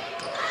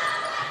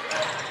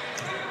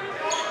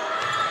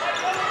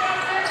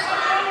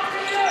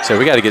 So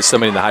we got to get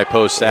somebody in the high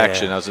post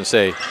action. I was going to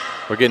say,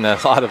 we're getting a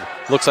lot of,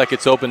 looks like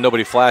it's open,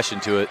 nobody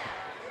flashing to it.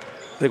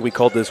 I think we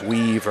called this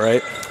weave,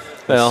 right?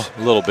 Well,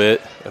 a little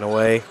bit. In a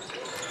way.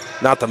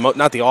 Not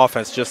the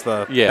offense, just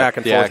the back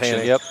and the forth action,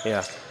 handing. yep.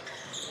 Yeah.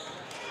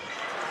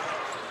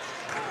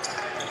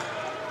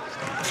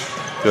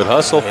 Good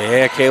hustle.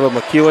 Yeah, Caleb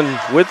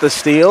McEwen with the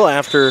steal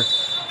after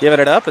giving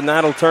it up, and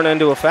that'll turn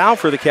into a foul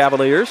for the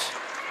Cavaliers.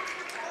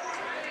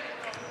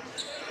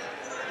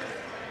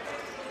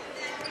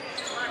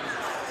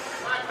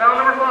 Foul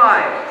number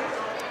 5.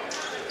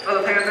 For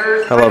the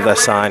Panthers. I love that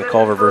sign,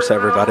 Culver versus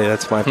everybody.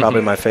 That's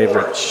probably my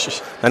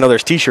favorite. I know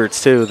there's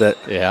T-shirts too that.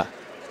 Yeah.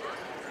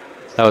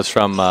 That was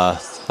from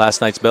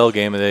last night's Bell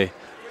game, and they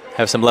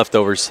have some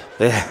leftovers.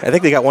 I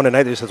think they got one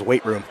tonight that just says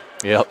weight room.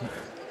 Yep.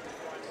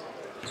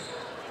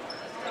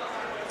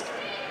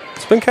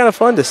 It's been kind of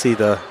fun to see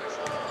they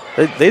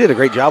did a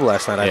great job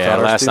last night. I thought.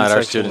 Last night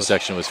our student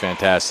section was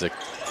fantastic.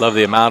 Love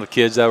the amount of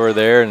kids that were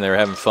there, and they were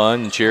having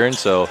fun and cheering,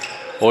 so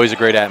always a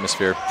great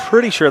atmosphere.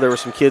 Pretty sure there were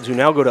some kids who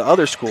now go to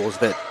other schools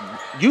that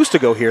used to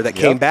go here that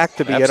came back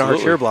to be at our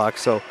cheer block.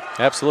 So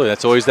absolutely.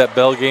 That's always that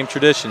Bell game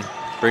tradition.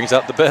 Brings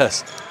out the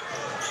best.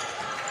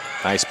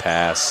 Nice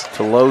pass.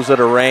 Toloza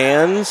to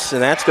Rands,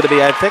 and that's going to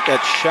be, I think,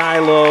 that's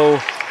Shiloh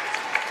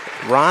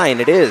Ryan.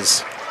 It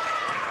is.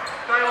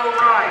 Shiloh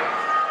Ryan.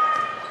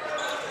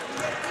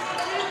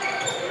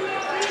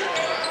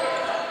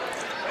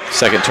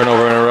 Second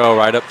turnover in a row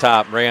right up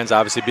top. Rands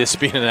obviously just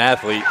being an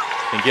athlete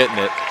and getting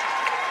it.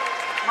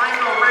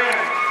 Michael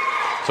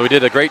Rand. So we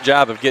did a great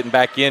job of getting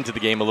back into the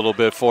game a little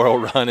bit,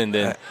 4-0 run, and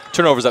then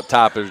turnovers up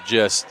top are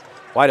just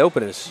wide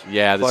open is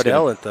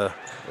Waddell in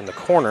the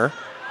corner.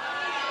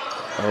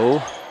 Oh,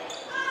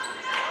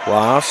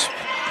 Wasp.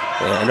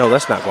 No,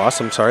 that's not Wasp.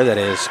 I'm sorry, that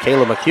is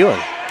Kayla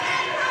McEwen.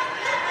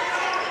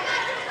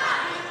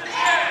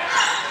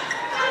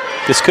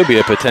 This could be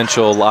a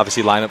potential,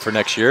 obviously, lineup for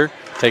next year.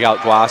 Take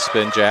out Wasp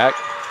and Jack.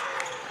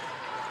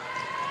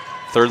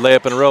 Third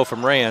layup in a row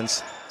from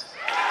Rands.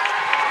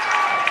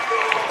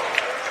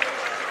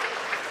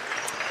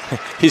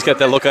 He's got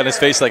that look on his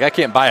face like, I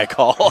can't buy a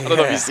call. I don't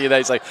know if you see that.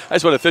 He's like, I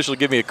just want an official to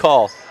give me a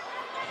call.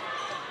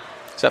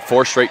 Is that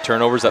 4 straight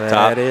turnovers up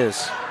top? That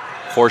is.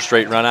 4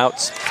 straight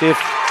runouts. See if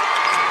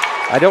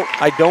I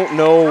don't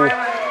know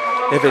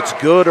if it's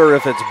good or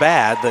if it's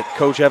bad that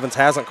Coach Evans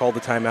hasn't called the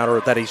timeout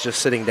or that he's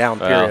just sitting down,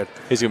 period.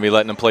 Well, he's going to be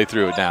letting them play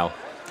through it now.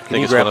 Can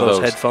you grab those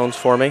headphones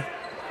for me?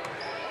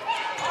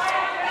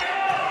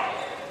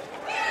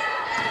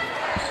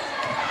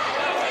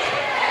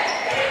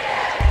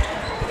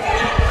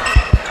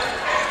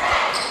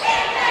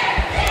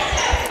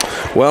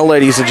 Well,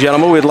 ladies and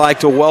gentlemen, we'd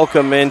like to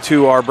welcome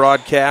into our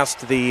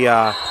broadcast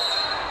the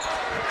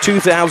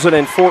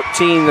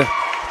 2014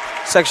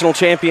 sectional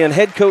champion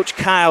head coach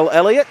Kyle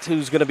Elliott,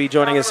 who's going to be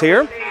joining us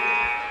here.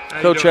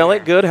 Coach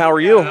Elliott, good. How are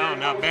you? No,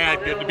 not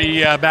bad. Good to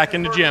be back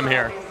in the gym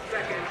here.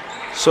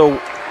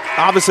 So,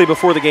 obviously,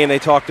 before the game, they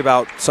talked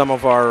about some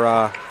of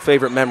our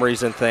favorite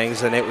memories and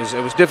things, and it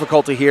was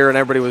difficult to hear, and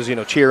everybody was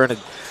cheering,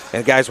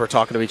 and guys were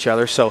talking to each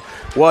other. So,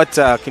 what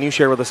can you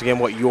share with us again?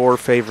 What your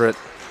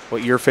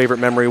favorite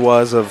memory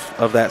was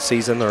of that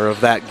season or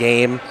of that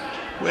game?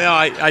 Well,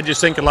 I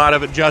just think a lot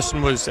of it,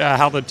 Justin, was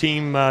how the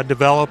team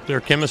developed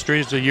their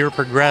chemistry as the year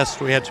progressed.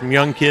 We had some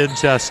young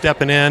kids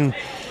stepping in,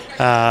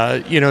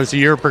 as the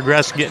year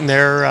progressed, getting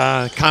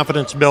their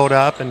confidence built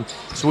up. And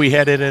so we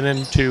headed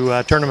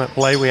into tournament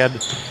play. We had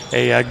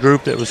a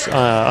group that was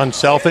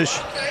unselfish,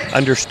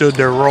 understood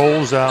their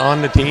roles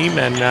on the team,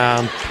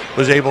 and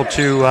was able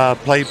to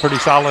play pretty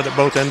solid at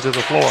both ends of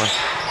the floor.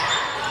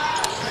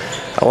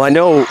 Well, I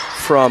know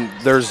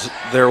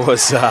there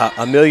was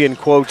a million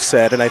quotes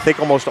said, and I think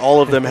almost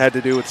all of them had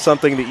to do with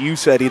something that you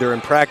said either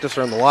in practice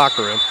or in the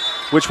locker room,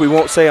 which we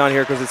won't say on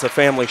here because it's a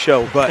family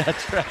show. But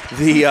that's right.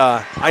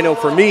 I know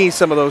for me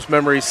some of those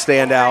memories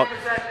stand out.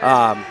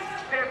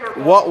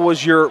 What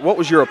was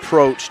your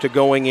approach to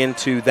going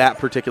into that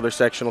particular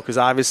sectional? Because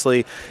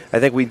obviously,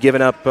 I think we'd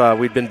given up.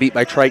 We'd been beat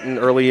by Triton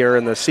earlier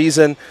in the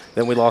season.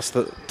 Then we lost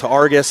to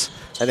Argus,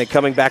 and then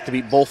coming back to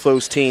beat both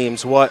those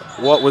teams. What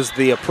was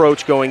the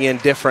approach going in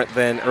different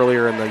than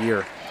earlier in the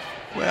year?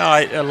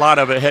 Well, a lot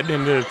of it heading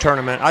into the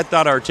tournament. I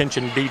thought our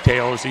attention to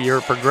detail as the year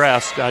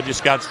progressed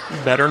just got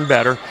better and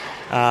better.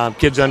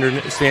 Kids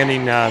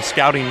understanding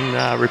scouting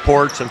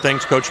reports and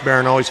things. Coach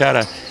Barron always had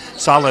a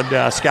solid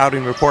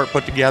scouting report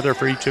put together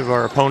for each of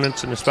our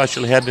opponents, and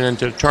especially heading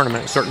into the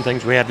tournament. Certain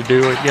things we had to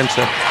do against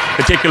a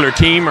particular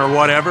team or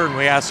whatever, and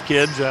we asked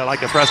kids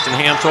like a Preston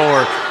Hansel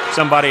or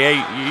somebody, hey,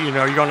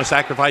 you're going to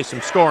sacrifice some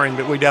scoring,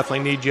 but we definitely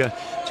need you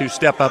to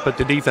step up at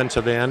the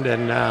defensive end,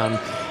 and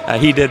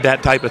he did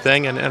that type of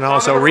thing, and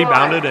also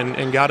rebounded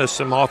and got us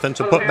some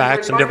offensive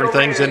putbacks and different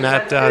things in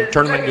that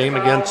tournament game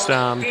against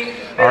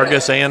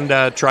Argus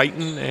and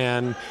Triton,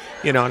 and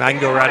and I can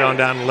go right on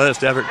down the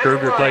list. Everett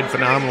Kruger played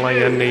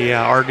phenomenally in the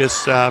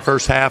Argus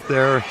first half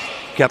there,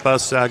 kept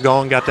us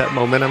going, got that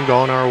momentum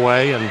going our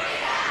way, and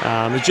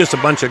it's just a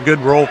bunch of good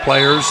role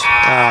players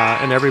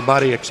and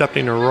everybody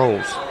accepting their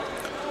roles.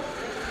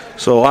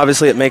 So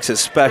obviously it makes it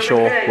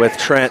special with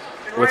Trent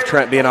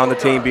being on the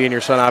team, being your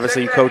son.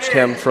 Obviously you coached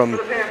him from,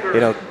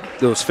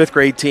 those 5th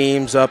grade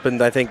teams up,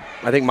 and I think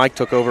Mike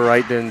took over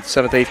right in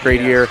 7th, 8th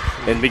grade year,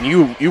 and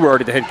you were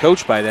already the head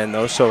coach by then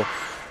though, so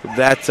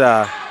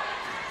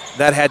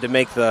that had to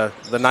make the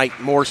night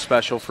more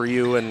special for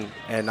you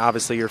and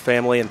obviously your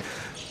family, and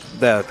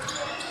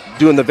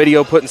doing the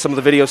video, putting some of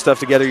the video stuff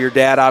together. Your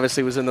dad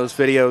obviously was in those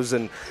videos,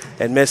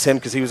 and miss him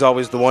because he was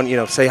always the one,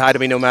 say hi to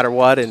me no matter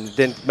what, and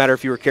didn't matter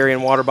if you were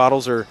carrying water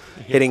bottles or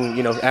hitting,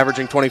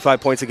 averaging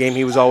 25 points a game.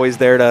 He was always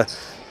there to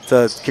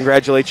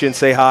congratulate you and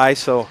say hi.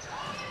 So,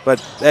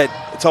 but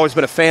it's always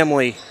been a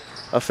family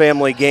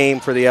game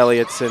for the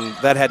Elliots, and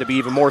that had to be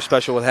even more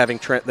special with having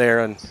Trent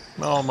there. And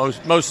well,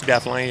 most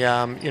definitely.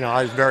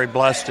 I was very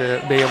blessed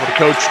to be able to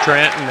coach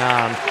Trent,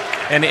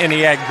 and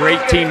he had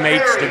great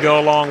teammates to go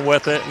along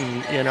with it.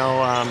 And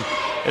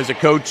as a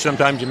coach,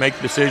 sometimes you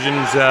make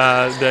decisions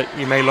that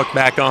you may look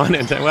back on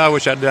and think, well, I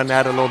wish I'd done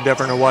that a little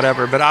different or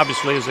whatever. But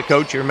obviously, as a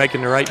coach, you're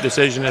making the right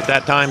decision at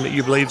that time that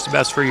you believe is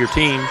best for your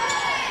team.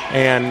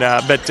 And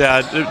but to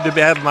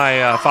have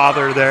my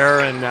father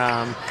there and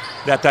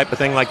that type of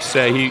thing, like you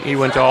say, he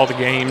went to all the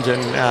games,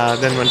 and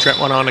then when Trent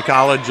went on to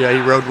college, he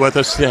rode with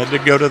us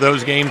to go to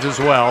those games as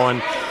well.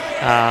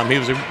 And he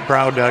was a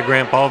proud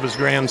grandpa of his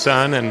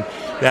grandson, and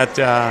that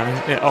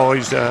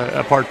always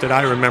a part that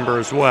I remember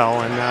as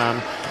well.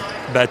 And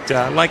but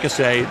like I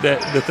say,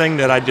 the thing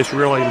that I just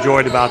really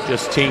enjoyed about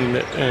this team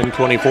in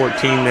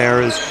 2014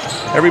 there is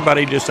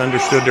everybody just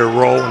understood their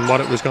role and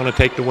what it was going to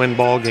take to win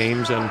ball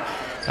games. And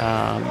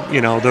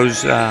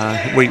Those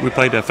we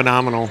played a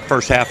phenomenal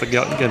first half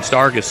against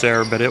Argus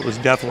there, but it was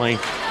definitely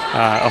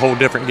a whole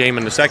different game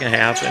in the second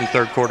half and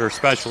third quarter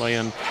especially.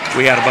 And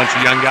we had a bunch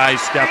of young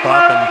guys step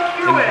up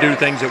and do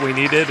things that we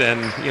needed,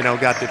 and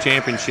got the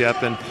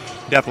championship. And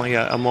definitely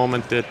a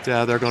moment that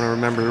they're going to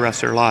remember the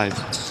rest of their lives.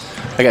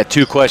 I got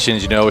two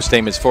questions,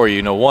 statements for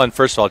you. One,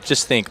 first of all,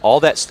 just think all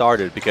that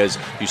started because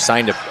you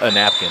signed a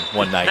napkin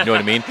one night. You know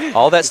what I mean?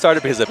 All that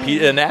started because of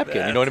a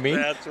napkin. You know what I mean?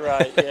 That's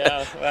right.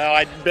 Yeah. Well,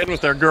 I'd been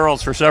with their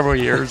girls for several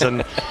years,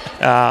 and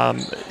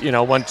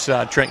once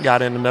Trent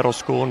got into middle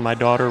school and my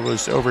daughter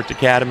was over at the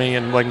academy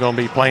and wasn't going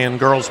to be playing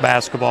girls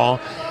basketball,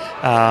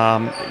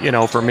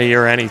 for me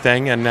or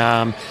anything,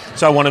 and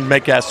so I wanted to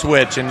make that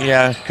switch. And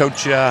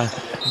Coach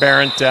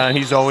Barrett,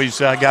 he's always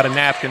got a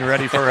napkin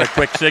ready for a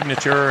quick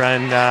signature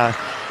and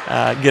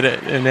get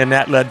it, and then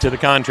that led to the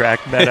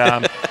contract. But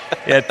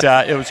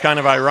it was kind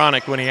of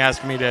ironic when he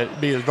asked me to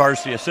be his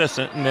varsity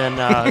assistant, and then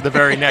the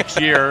very next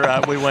year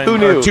we went,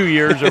 or 2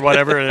 years or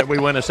whatever, we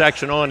went a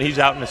sectional, and he's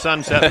out in the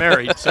sunset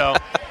married. So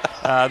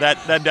that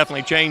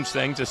definitely changed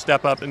things to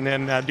step up and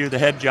then do the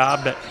head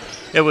job. But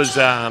it was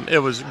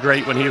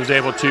great when he was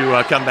able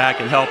to come back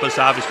and help us.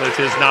 Obviously, with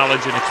his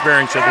knowledge and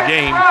experience of the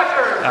game,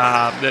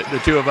 the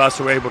two of us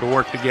were able to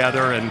work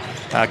together. And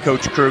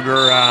Coach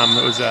Kruger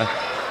was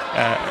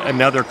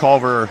another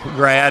Culver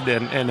grad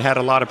and had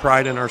a lot of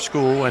pride in our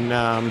school and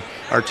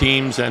our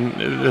teams. And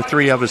the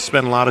three of us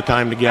spent a lot of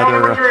time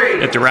together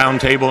at the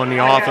round table in the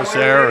office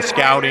there, or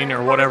scouting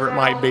or whatever it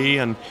might be.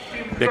 And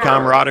the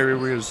camaraderie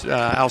was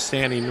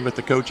outstanding with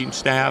the coaching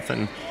staff.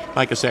 And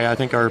like I say, I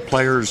think our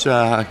players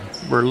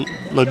were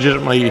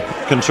legitimately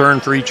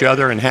concerned for each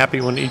other and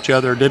happy when each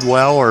other did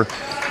well or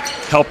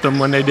helped them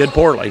when they did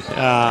poorly.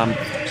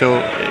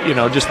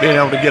 Just being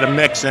able to get a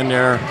mix in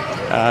there.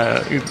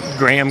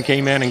 Graham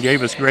came in and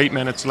gave us great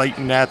minutes late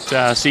in that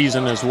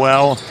season as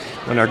well.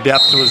 When our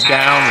depth was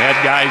down, we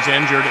had guys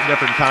injured at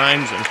different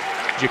times, and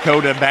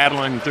Jakota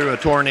battling through a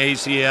torn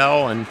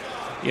ACL, and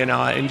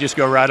just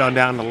go right on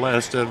down the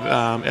list of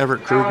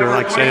Everett Kruger,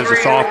 like I say, as a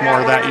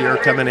sophomore that year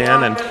coming in,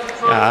 and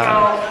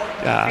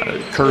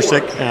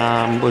Kursick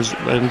was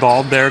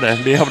involved there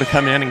to be able to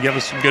come in and give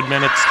us some good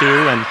minutes too,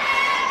 and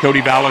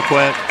Cody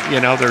Valaquette.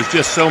 There's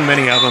just so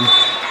many of them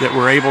that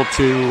were able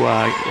to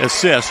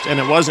assist, and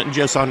it wasn't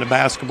just on the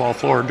basketball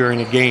floor during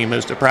a game. It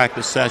was the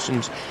practice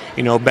sessions,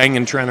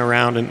 banging Trent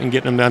around and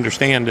getting them to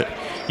understand that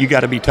you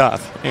got to be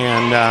tough,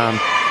 and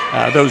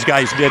those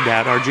guys did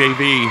that. Our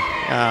JV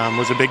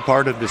was a big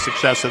part of the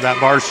success of that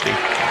varsity.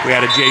 We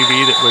had a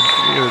JV that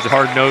was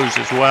hard-nosed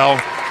as well.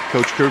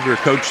 Coach Kruger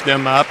coached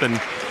them up and,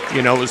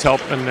 was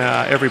helping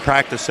every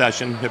practice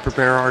session to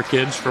prepare our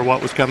kids for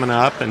what was coming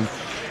up. And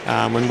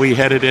when we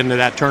headed into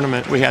that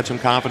tournament, we had some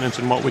confidence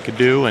in what we could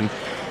do and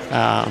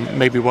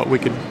maybe what we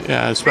could,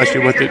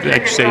 especially with,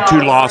 like you say,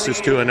 2 losses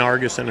to an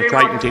Argus and a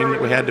Triton team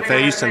that we had to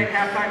face, and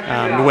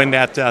to win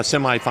that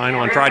semifinal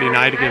on Friday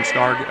night against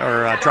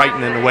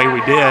Triton in the way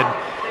we did.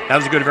 That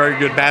was a very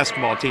good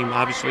basketball team,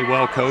 obviously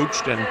well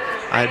coached, and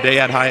they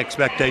had high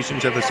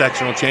expectations of a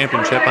sectional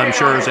championship, I'm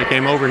sure, as they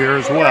came over here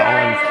as well.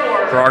 And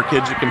for our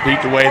kids to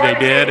compete the way they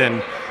did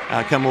and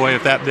come away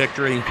with that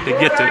victory,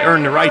 to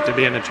earn the right to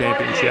be in the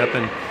championship.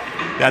 And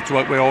that's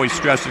what we always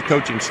stress as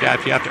coaching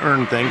staff. You have to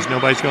earn things.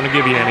 Nobody's going to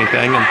give you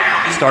anything. And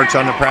it starts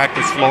on the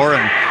practice floor.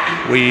 And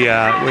we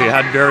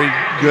had very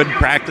good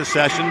practice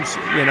sessions,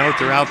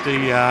 throughout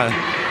the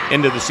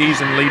end of the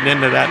season leading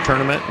into that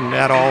tournament. And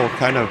that all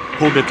kind of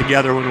pulled it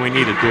together when we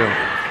needed to.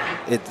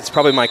 It's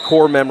probably my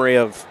core memory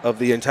of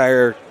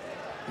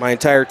my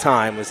entire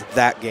time was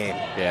that game.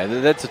 Yeah,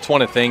 that's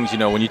one of the things,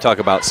 when you talk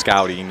about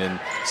scouting and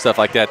stuff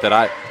like that,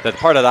 that the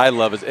part that I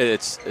love is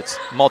it's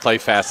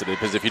multifaceted,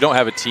 because if you don't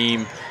have a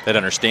team that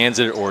understands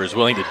it or is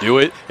willing to do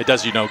it, it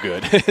does you no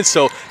good.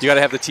 So you got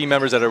to have the team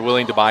members that are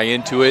willing to buy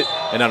into it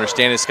and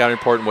understand the scouting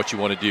report and what you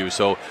want to do.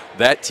 So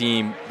that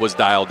team was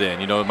dialed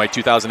in. My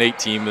 2008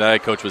 team that I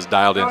coached was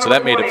dialed in. So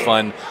that made it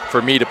fun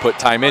for me to put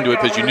time into it,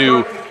 because you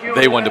knew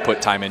they wanted to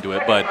put time into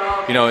it. But,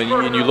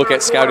 and you look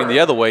at scouting the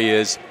other way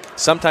is,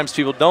 sometimes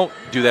people don't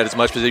do that as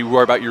much because they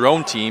worry about your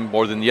own team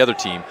more than the other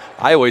team.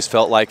 I always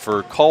felt like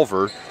for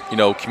Culver,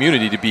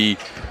 community to be,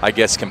 I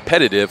guess,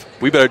 competitive,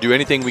 we better do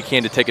anything we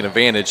can to take an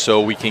advantage so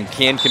we can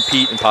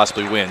compete and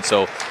possibly win.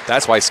 So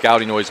that's why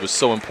scouting always was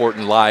so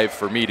important live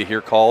for me to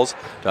hear calls,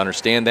 to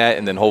understand that,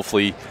 and then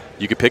hopefully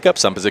you could pick up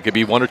some, because it could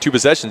be 1 or 2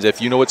 possessions.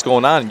 If you know what's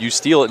going on and you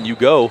steal it and you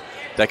go,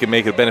 that could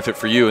make a benefit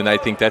for you, and I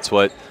think that's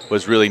what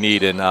was really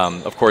neat. And,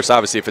 of course,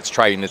 obviously, if it's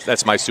Triton,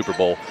 that's my Super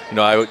Bowl.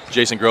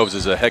 Jason Groves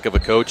is a heck of a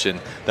coach,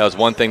 and that was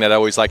one thing that I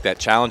always liked, that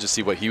challenge to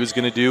see what he was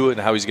going to do and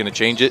how he's going to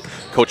change it.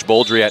 Coach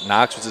Boldry at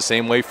Knox was the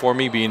same way for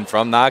me, being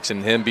from Knox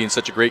and him being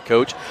such a great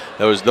coach.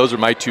 Those were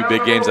my 2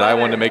 big games that I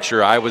wanted to make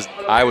sure I was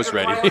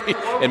ready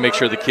and make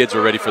sure the kids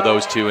were ready for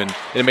those 2, and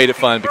it made it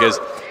fun, because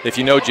if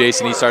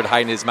Jason, he started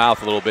hiding his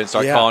mouth a little bit and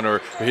started calling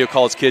or he'll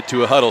call his kid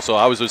to a huddle. So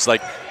I was just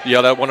like,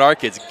 that one of our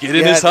kids, get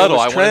in his huddle.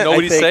 I want to know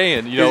what he's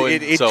saying.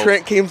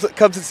 Trent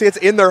comes and sits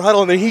in their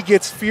huddle, and then he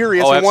gets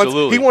furious. Oh, and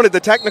absolutely. He wanted the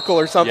technical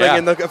or something,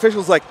 and the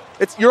official's like,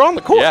 you're on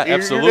the court. Yeah,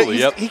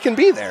 absolutely. He can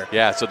be there.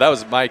 Yeah, so that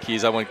was my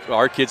keys. I want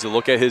our kids to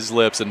look at his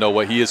lips and know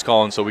what he is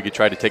calling so we could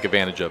try to take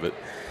advantage of it.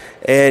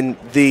 And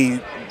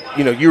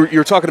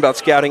you're talking about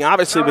scouting.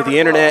 Obviously, with the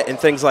internet and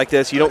things like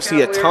this, you don't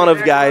see a ton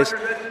of guys,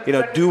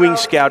 doing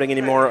scouting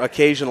anymore.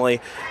 Occasionally,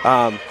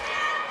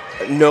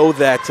 know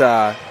that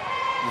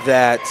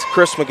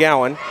Chris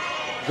McGowan,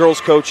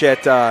 girls coach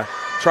at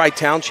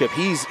Tri-Township,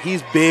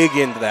 he's big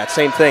into that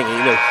same thing.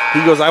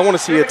 He goes, I want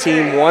to see a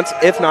team once,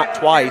 if not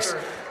twice.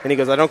 And he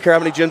goes, I don't care how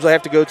many gyms I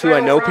have to go to. I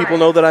know people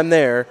know that I'm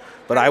there,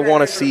 but I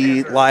want to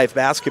see live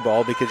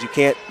basketball because you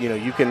can't,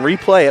 you can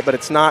replay it, but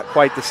it's not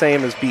quite the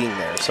same as being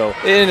there. So,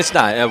 and it's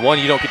not. One,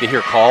 you don't get to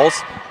hear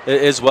calls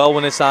as well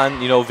when it's on,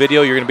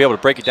 video. You're going to be able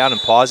to break it down and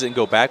pause it and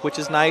go back, which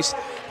is nice.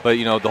 But,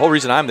 the whole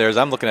reason I'm there is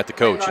I'm looking at the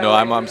coach.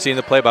 I'm seeing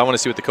the play, but I want to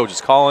see what the coach is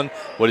calling,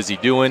 what is he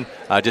doing,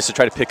 just to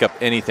try to pick up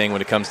anything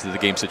when it comes to the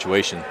game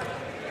situation.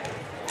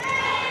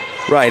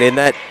 Right, and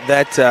that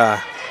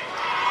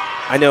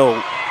I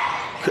know.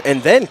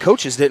 And then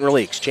coaches didn't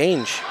really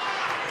exchange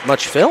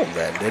much film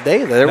then, did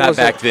they? Not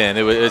back then.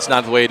 It's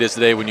not the way it is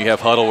today when you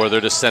have huddle where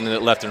they're just sending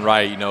it left and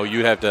right.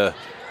 You have to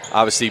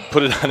obviously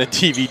put it on a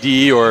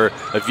DVD or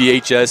a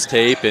VHS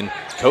tape. And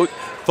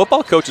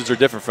football coaches are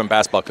different from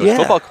basketball coaches. Yeah.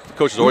 Football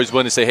coaches are always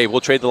willing to say, hey,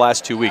 we'll trade the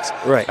last 2 weeks.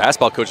 Right.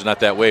 Basketball coaches are not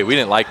that way. We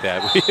didn't like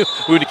that. We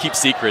wanted to keep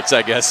secrets,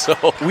 I guess. So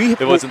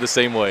it wasn't the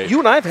same way. You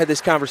and I have had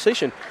this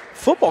conversation.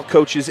 Football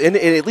coaches,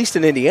 at least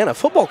in Indiana,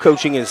 football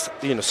coaching is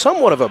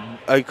somewhat of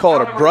I call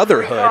it a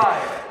brotherhood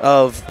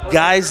of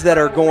guys that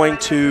are going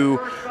to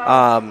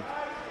have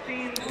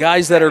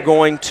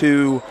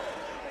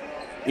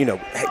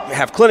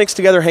clinics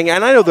together, hang out.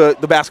 And I know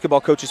the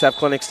basketball coaches have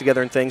clinics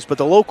together and things, but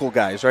the local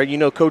guys,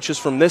 right? Coaches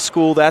from this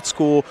school, that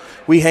school,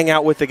 we hang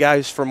out with the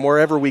guys from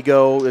wherever we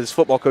go as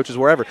football coaches,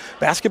 wherever.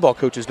 Basketball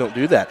coaches don't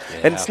do that. Yeah.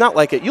 And it's not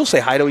like you'll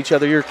say hi to each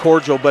other, you're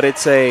cordial, but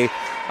it's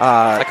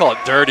I call it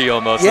dirty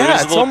almost. Yeah,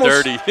 it's a little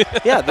dirty.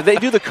 Yeah, they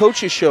do the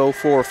coaches show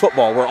for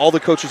football where all the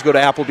coaches go to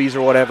Applebee's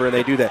or whatever, and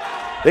they do that.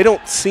 They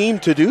don't seem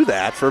to do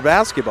that for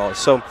basketball.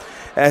 So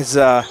as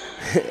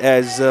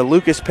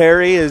Lucas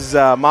Perry is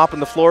mopping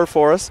the floor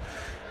for us,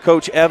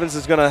 Coach Evans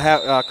is going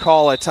to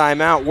call a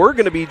timeout. We're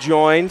going to be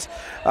joined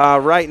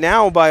right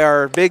now by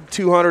our big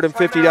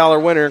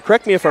 $250 winner. And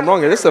correct me if I'm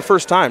wrong. This is the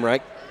first time,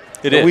 right?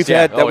 It is.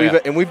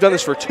 And we've done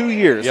this for 2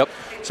 years. Yep.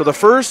 So the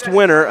first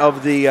winner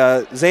of the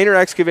Zahner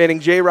Excavating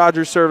J.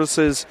 Rogers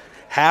Services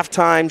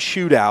halftime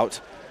shootout,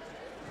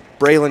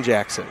 Braylon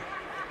Jackson.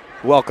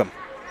 Welcome.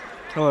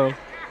 Hello.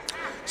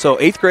 So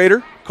 8th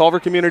grader, Culver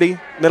Community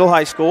Middle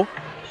High School.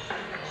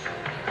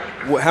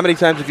 How many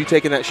times have you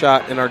taken that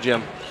shot in our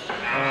gym?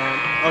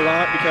 A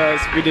lot, because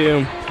we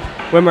do,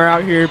 when we're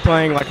out here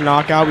playing like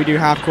knockout, we do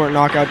half-court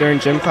knockout during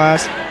gym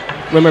class.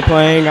 When we're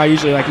playing, I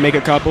usually like make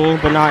a couple,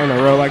 but not in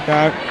a row like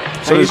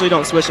that. So I usually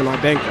don't switch in my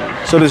bank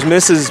though. So does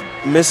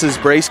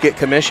Mrs. Brace get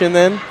commission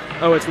then?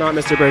 Oh, it's not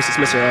Mr. Brace, it's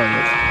Mr.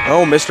 Elliott.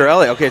 Oh, Mr.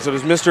 Elliott. Okay, so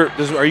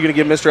are you going to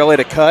give Mr. Elliott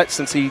a cut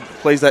since he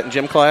plays that in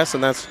gym class,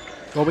 and that's?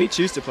 Well, we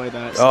choose to play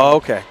that. So. Oh,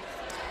 okay.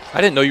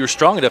 I didn't know you were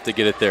strong enough to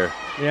get it there.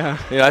 Yeah.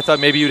 I thought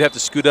maybe you'd have to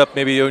scoot up,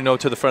 maybe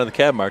to the front of the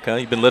cab mark, huh?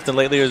 You've been lifting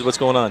lately, or what's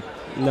going on?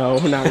 No,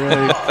 not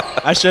really.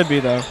 I should be,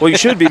 though. Well, you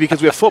should be,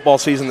 because we have football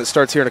season that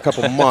starts here in a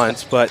couple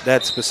months, but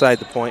that's beside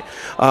the point.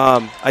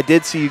 I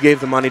did see you gave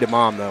the money to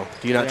Mom, though.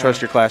 Do you not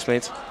trust your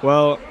classmates?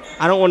 Well,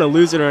 I don't want to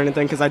lose it or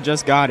anything because I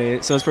just got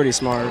it, so it's pretty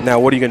smart. Now,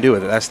 what are you going to do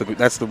with it? That's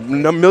the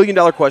 $1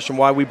 million question,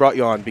 why we brought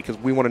you on, because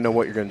we want to know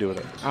what you're going to do with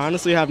it. I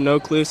honestly have no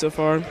clue so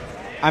far.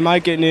 I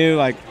might get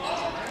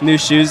new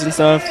shoes and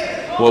stuff.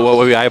 What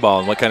are we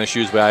eyeballing? What kind of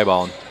shoes are we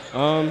eyeballing?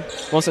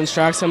 Well, since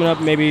track's coming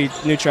up, maybe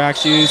new track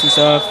shoes and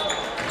stuff.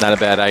 Not a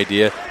bad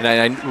idea.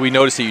 And we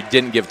noticed that you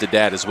didn't give it to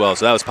Dad as well,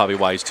 so that was probably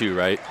wise too,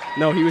 right?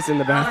 No, he was in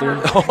the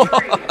bathroom.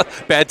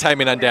 Bad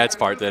timing on Dad's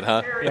part then,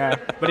 huh? Yeah,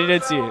 but he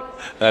did see it.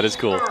 That is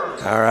cool.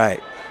 All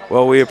right.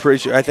 Well, we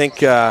appreciate. I think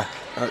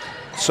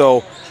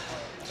so.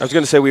 I was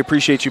going to say we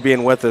appreciate you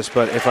being with us,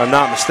 but if I'm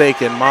not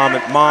mistaken,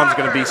 Mom's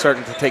going to be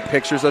starting to take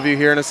pictures of you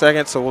here in a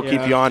second, so we'll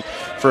keep you on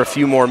for a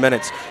few more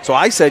minutes. So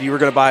I said you were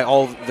going to buy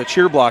all the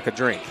cheer block a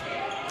drink.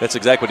 That's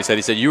exactly what he said.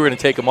 He said you were going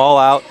to take them all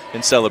out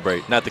and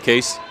celebrate. Not the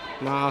case?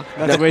 Nah,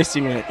 that's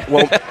wasting it.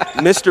 Well,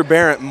 Mr.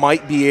 Barrett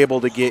might be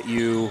able to get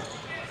you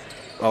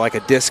like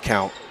a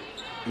discount,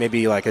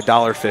 maybe like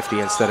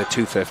 $1.50 instead of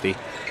 $2.50.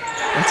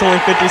 That's only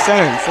 50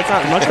 cents. That's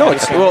not much.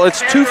 No,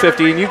 it's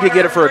 $2.50, and you could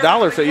get it for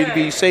 $1. You'd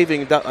be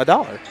saving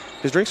 $1.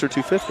 His drinks are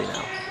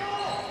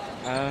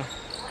 $2.50 now.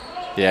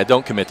 Yeah,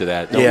 don't commit to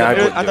that.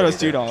 I thought it was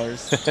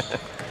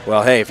 $2.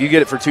 Well, hey, if you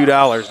get it for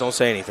 $2, don't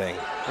say anything.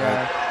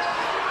 Yeah.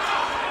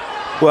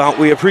 Well,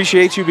 we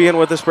appreciate you being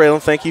with us,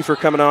 Braylon. Thank you for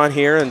coming on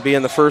here and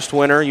being the first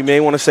winner. You may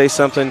want to say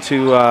something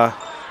to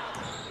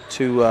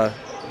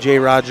J.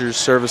 Rogers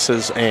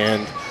Services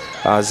and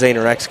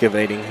Zahner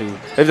Excavating,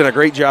 they've done a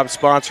great job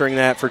sponsoring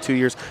that for 2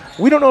 years.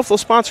 We don't know if they'll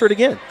sponsor it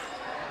again.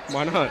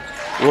 Why not?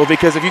 Well,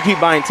 because if you keep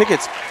buying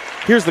tickets,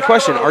 here's the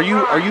question: Are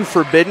you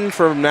forbidden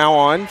from now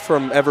on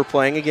from ever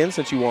playing again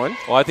since you won?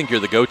 Well, I think you're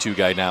the go-to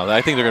guy now.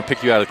 I think they're going to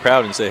pick you out of the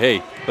crowd and say,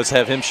 hey, let's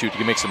have him shoot. You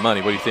can make some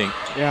money. What do you think?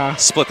 Yeah.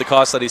 Split the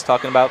cost that he's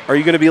talking about? Are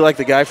you going to be like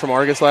the guy from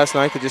Argus last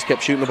night that just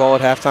kept shooting the ball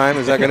at halftime?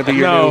 Is that going to be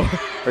your No. new?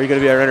 Are you going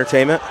to be our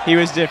entertainment? He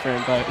was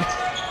different, but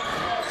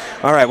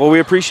All right. Well, we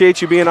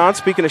appreciate you being on.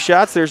 Speaking of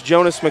shots, there's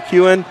Jonas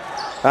McEwen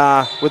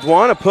with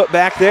one. A put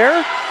back there.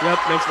 yep,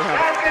 thanks for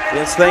having me.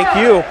 Yes, thank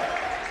you.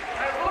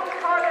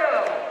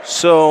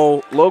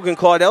 So Logan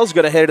Claudell's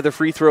going to head to the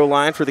free throw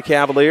line for the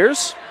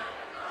Cavaliers.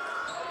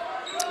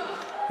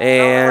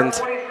 And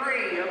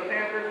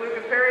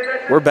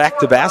we're back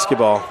to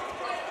basketball.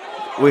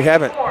 We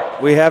haven't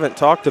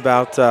talked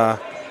about number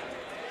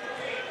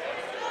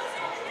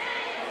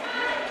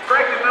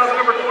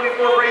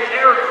 24, Ray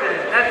Harrison.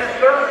 That's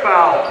his third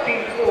foul,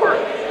 team 4.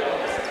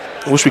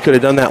 I wish we could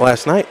have done that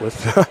last night with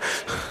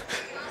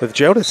with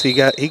Jonas. He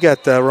got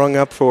rung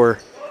up for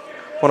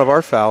one of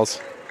our fouls.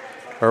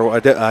 Or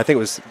I think it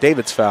was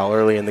David's foul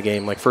early in the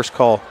game, like first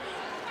call.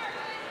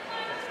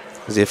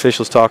 As the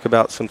officials talk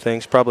about some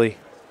things, probably.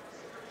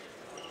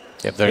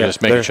 Yep, they're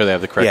just making sure they have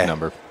the correct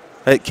number.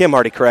 Kim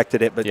already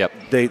corrected it, but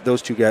Yep.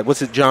 those two guys.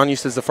 What's it? John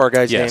used as the far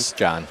guy's name? Yes,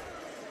 John.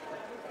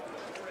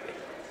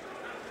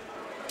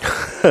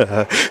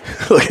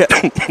 Look at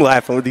them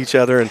laughing with each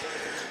other and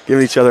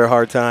giving each other a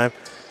hard time.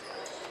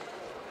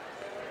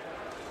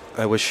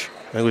 I wish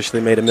they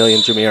made a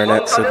million Jimmy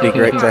Arnett's. It'd be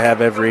great to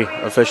have every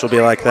official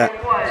be like that.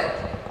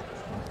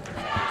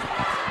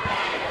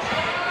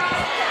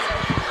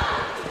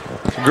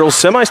 Girls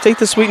semi-state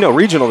this week? No,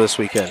 regional this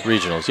weekend.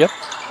 Regionals, yep.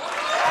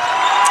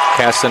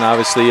 Caston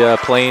obviously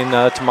playing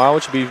tomorrow,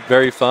 which should be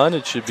very fun.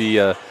 It should be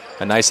a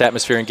nice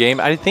atmosphere and game.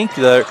 I think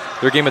their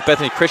game with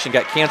Bethany Christian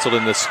got canceled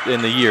in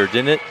the year,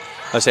 didn't it?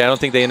 I don't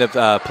think they end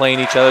up playing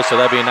each other, so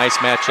that'd be a nice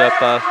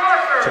matchup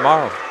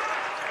tomorrow.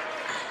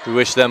 We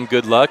wish them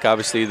good luck.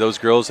 Obviously, those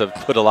girls have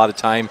put a lot of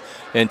time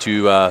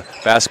into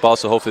basketball,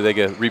 so hopefully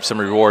they reap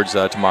some rewards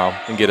tomorrow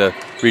and get a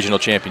regional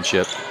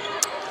championship.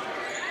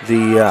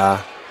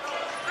 The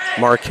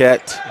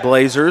Marquette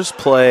Blazers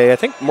play, I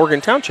think, Morgan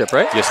Township,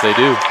 right? Yes, they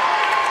do.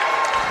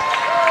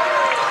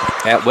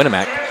 At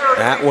Winnemac.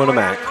 At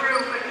Winnemac.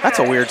 That's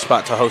a weird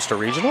spot to host a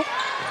regional.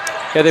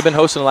 Yeah, they've been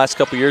hosting the last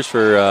couple of years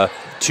for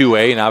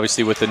 2A, and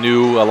obviously with the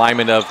new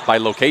alignment of by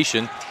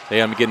location,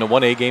 they are getting a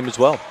 1A game as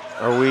well.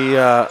 Are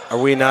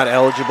we not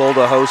eligible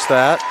to host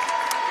that?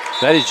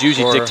 That is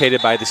usually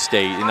dictated by the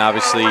state, and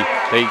obviously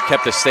they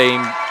kept the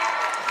same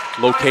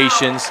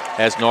locations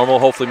as normal.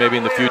 Hopefully, maybe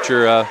in the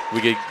future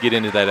we get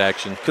into that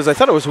action. Because I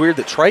thought it was weird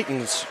that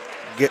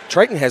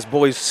Triton has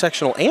boys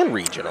sectional and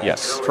regional.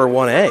 Yes. For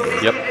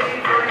 1A.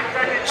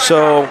 Yep.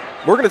 So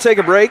we're going to take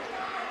a break,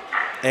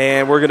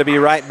 and we're going to be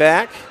right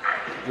back.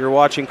 You're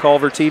watching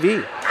Culver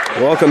TV.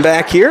 Welcome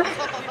back here.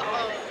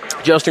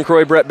 Justin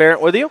Croy, Brett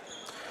Barrett with you.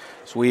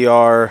 So we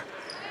are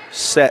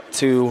set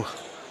to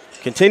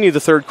continue the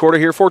third quarter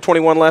here.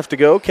 4:21 left to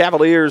go.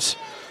 Cavaliers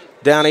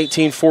down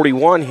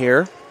 18-41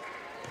 here.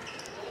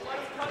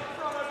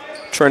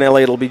 Trent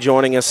Elliott will be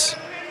joining us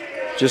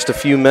just a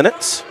few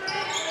minutes.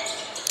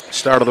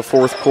 Start of the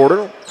fourth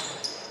quarter.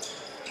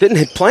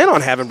 Didn't plan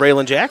on having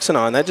Braylon Jackson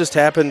on. That just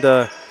happened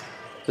to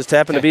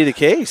be the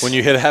case. When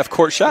you hit a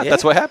half-court shot,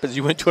 that's what happens.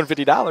 You win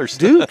 $250.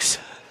 Dukes.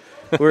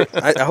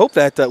 I hope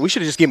that we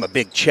should have just given him a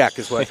big check.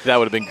 Is what that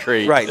would have been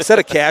great. Right. Instead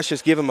of cash,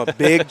 just give him a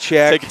big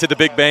check. Take it to the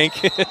big bank.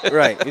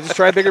 Right. You just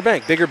try a bigger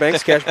bank. Bigger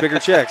banks cash bigger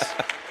checks.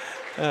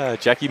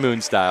 Jackie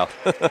Moon style.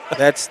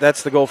 That's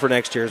the goal for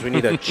next year. Is we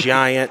need a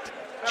giant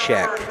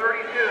check.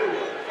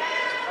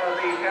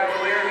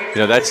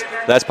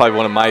 That's probably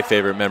one of my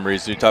favorite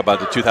memories. You talk about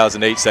the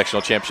 2008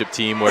 sectional championship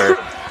team where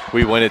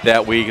we win it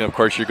that week, and of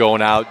course you're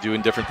going out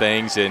doing different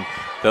things, and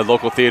the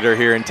local theater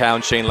here in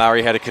town, Shane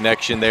Lowry, had a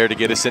connection there to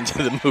get us into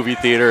the movie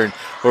theater, and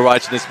we're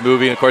watching this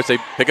movie, and of course they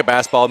pick a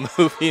basketball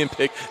movie and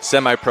pick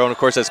semi-pro, and of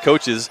course as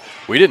coaches,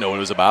 we didn't know what it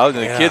was about, and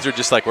the kids are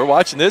just like, we're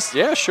watching this?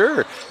 Yeah,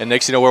 sure. And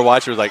next thing you know, we're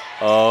watching, we're like,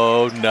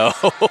 oh no.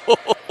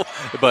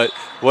 But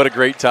what a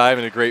great time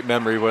and a great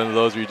memory. One of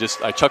those where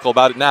I chuckle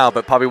about it now,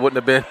 but probably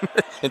wouldn't have been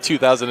in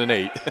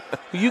 2008.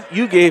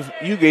 You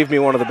gave me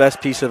one of the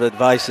best pieces of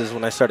advices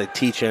when I started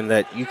teaching,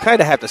 that you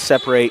kind of have to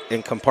separate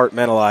and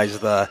compartmentalize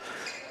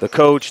the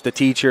coach, the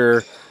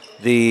teacher,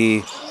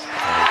 the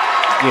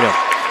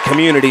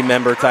community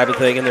member type of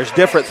thing. And there's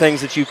different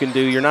things that you can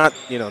do. You're not,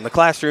 in the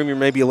classroom, you're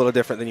maybe a little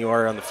different than you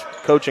are on the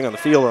coaching on the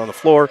field or on the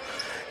floor.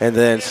 And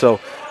then so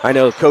I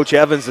know Coach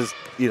Evans is,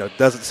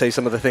 doesn't say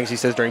some of the things he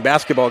says during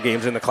basketball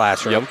games in the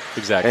classroom. Yep,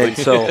 exactly. And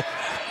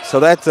so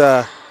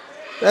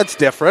that's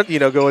different,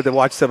 going to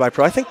watch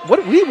semi-pro. I think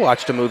we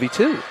watched a movie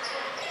too.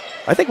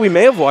 I think we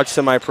may have watched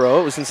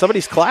semi-pro. It was in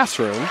somebody's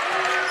classroom.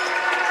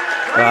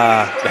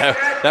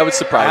 That would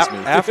surprise me.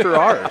 After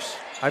ours.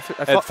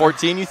 At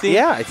 14, you think?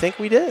 Yeah, I think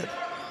we did.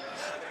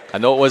 I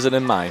know it wasn't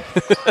in mine.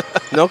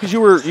 No, because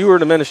you were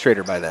an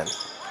administrator by then.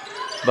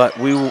 But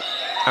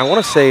I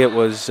want to say it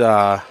was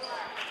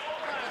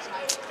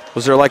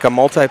Was there like a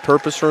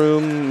multi-purpose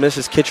room,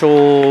 Mrs.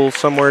 Kitchell,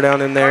 somewhere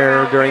down in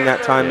there during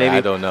that time? Maybe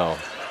I don't know.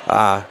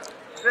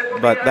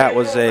 But that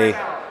was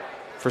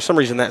for some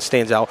reason that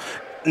stands out.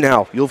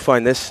 Now you'll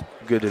find this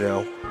good to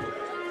know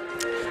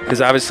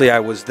because obviously I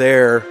was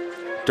there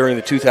during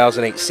the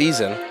 2008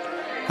 season,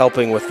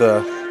 helping with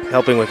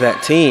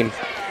that team,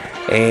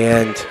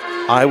 and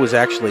I was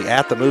actually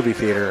at the movie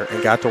theater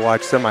and got to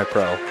watch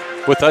Semi-Pro.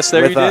 With us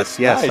there, with us,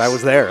 did? Yes, nice. I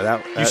was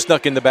there. You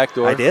snuck in the back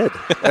door. I did,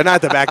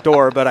 not the back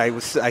door, but I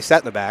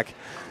sat in the back,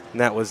 and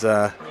that was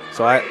so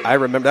I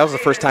remember that was the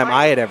first time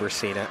I had ever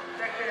seen it,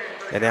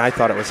 and I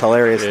thought it was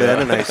hilarious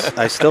then, and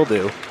I still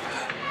do.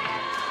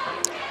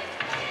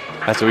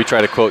 That's what we try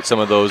to quote some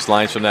of those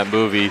lines from that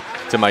movie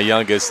to my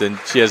youngest, and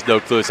she has no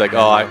clue. It's like,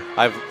 I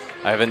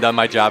haven't done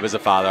my job as a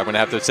father. I'm going to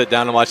have to sit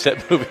down and watch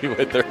that movie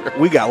with her.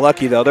 We got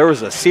lucky, though. There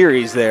was a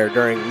series there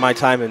during my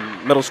time in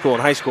middle school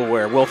and high school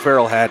where Will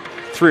Ferrell had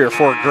 3 or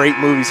 4 great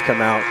movies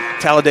come out.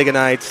 Talladega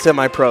Nights,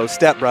 Semi-Pro,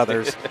 Step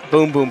Brothers,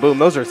 Boom, Boom, Boom.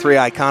 Those are 3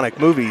 iconic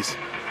movies.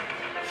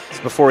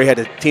 It's before he had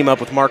to team up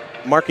with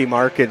Marky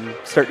Mark and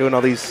start doing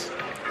all these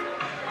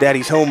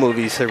Daddy's Home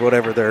movies or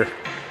whatever they're.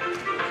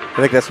 I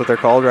think that's what they're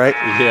called, right?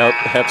 Yep,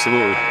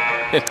 absolutely.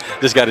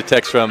 Just got a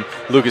text from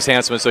Lucas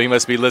Hansman, so he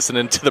must be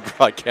listening to the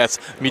broadcast.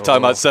 Me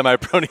talking about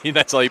Semi-Pro, and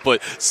that's all he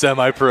put,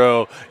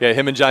 Semi-Pro. Yeah,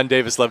 him and John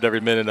Davis loved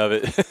every minute of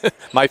it.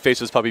 My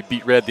face was probably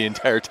beat red the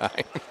entire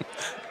time.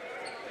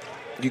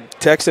 You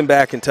text him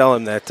back and tell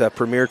him that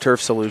Premier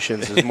Turf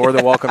Solutions is more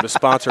than welcome to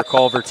sponsor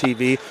Culver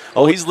TV.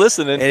 Oh, he's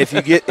listening. And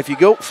if you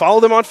go follow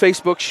them on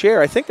Facebook,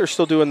 share. I think they're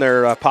still doing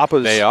their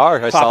Papa's. They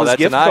are. I saw that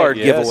gift tonight. card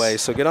Yes. giveaway.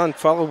 So get on,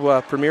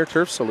 follow Premier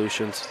Turf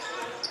Solutions.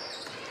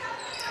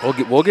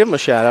 We'll give them a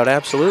shout out.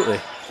 Absolutely.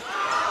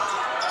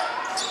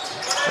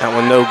 That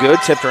one no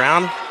good. Tipped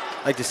around.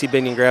 Like to see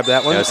Binion grab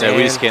that one. Yeah,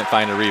 we just can't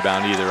find a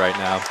rebound either right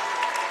now.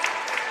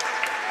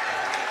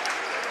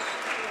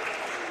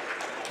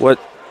 What?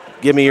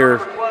 Give me your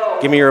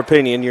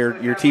opinion, your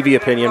TV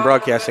opinion,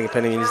 broadcasting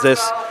opinion. Is this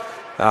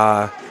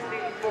a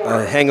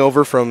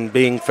hangover from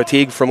being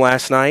fatigued from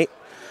last night?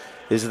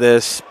 Is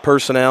this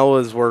personnel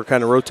as we're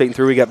kind of rotating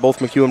through? We got both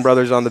McEwen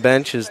brothers on the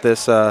bench. Is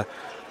this a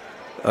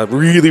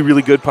really,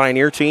 really good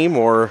Pioneer team,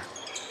 or?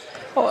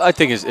 Well, I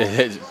think it's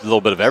a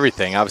little bit of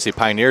everything. Obviously,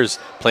 Pioneers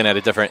playing at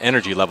a different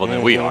energy level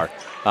than we are.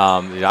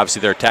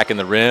 Obviously, they're attacking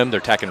the rim, they're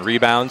attacking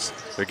rebounds,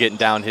 they're getting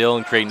downhill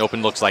and creating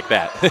open looks like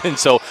that. And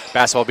so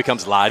basketball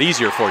becomes a lot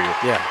easier for you.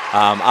 Yeah.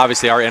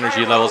 Obviously, our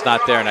energy level's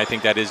not there, and I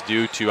think that is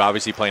due to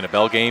obviously playing a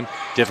bell game.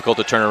 Difficult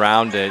to turn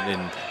around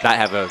and not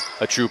have a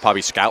true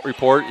probably scout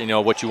report,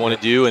 what you want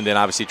to do, and then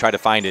obviously try to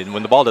find it. And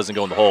when the ball doesn't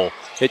go in the hole,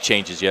 it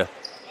changes you.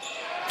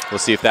 We'll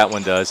see if that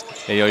one does.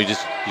 And, you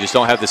just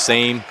don't have the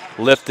same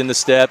lift in the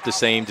step, the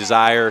same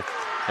desire,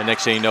 and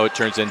next thing you know, it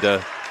turns into,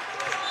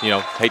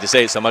 hate to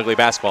say it, some ugly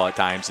basketball at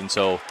times. And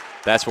so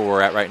that's where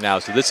we're at right now.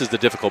 So this is the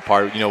difficult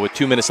part. With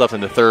 2 minutes left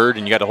in the third,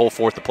 and you got a whole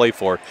fourth to play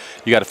for,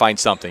 you got to find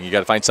something. You got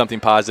to find something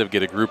positive.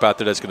 Get a group out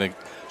there that's going to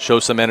show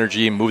some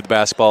energy and move the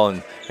basketball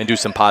and do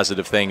some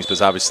positive things.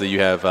 Because obviously you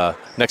have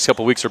next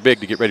couple of weeks are big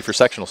to get ready for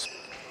sectionals.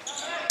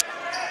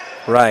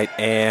 Right,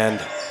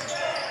 and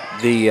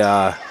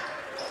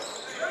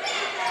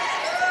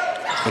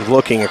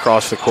looking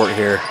across the court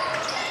here.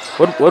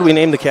 What do we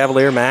name the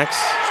Cavalier, Max?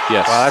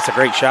 Yes. Wow, that's a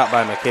great shot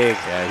by McCaig.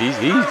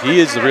 Yeah, he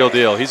is the real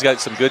deal. He's got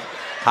some good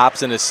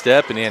hops in his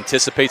step, and he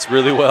anticipates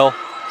really well.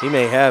 He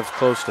may have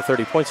close to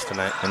 30 points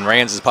tonight. And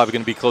Rands is probably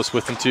going to be close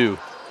with him, too.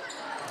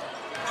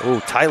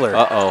 Ooh, Tyler.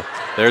 Uh-oh.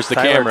 There's the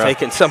Tyler camera.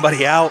 Taking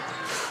somebody out.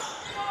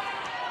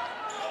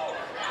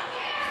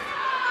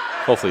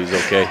 Hopefully he's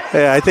okay.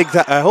 Yeah,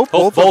 I hope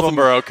both of them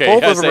are okay.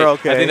 Both of them are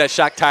okay. I think that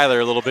shocked Tyler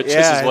a little bit just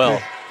as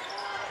well.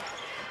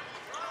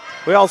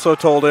 We also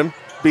told him,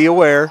 be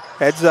aware,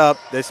 heads up,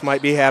 this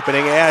might be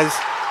happening as...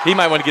 He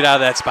might want to get out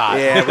of that spot.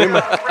 Yeah, we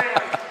might.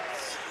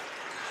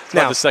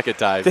 Now, the second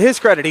time. To his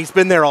credit, he's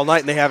been there all night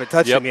and they haven't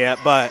touched him yet,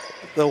 but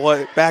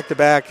the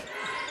back-to-back.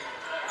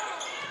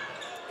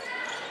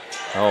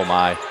 Oh,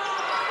 my.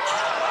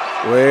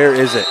 Where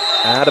is it?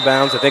 Out of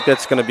bounds. I think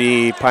that's going to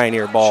be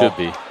Pioneer ball. Should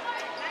be.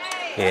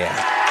 Yeah.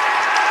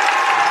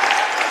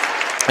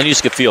 And you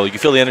can feel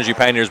the energy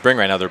Pioneers bring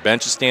right now. Their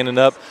bench is standing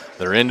up.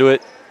 They're into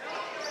it.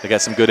 They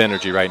got some good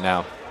energy right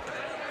now.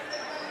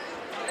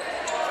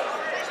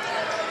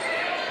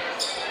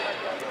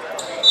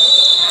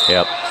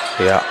 Yep.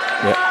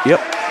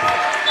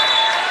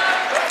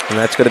 And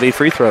that's going to be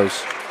free throws.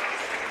 So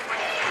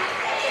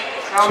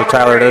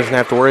Tyler doesn't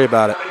have to worry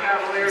about it.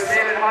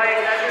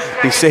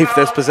 He's safe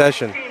this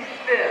possession.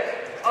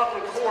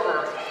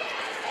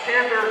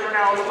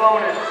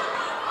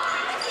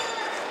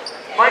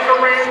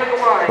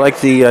 Like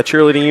the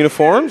cheerleading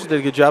uniforms. Did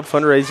a good job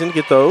fundraising to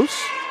get those.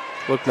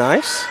 Look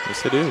nice.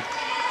 Yes, they do.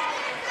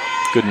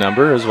 Good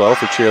number as well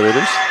for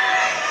cheerleaders.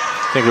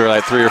 I think we were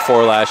like 3 or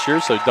 4 last year,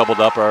 so doubled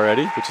up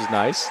already, which is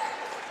nice.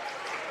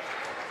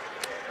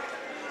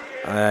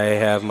 I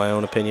have my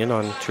own opinion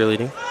on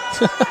cheerleading.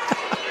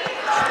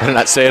 Better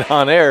not say it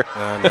on air.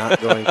 I'm not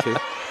going to.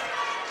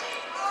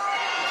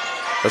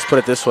 Let's put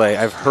it this way.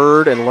 I've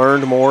heard and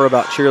learned more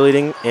about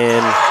cheerleading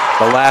in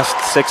the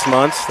last 6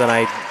 months than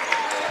I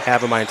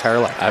have in my entire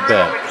life. I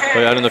bet.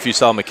 But I don't know if you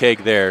saw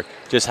McCaig there,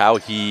 just how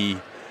he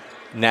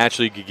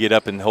naturally could get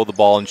up and hold the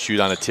ball and shoot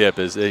on a tip.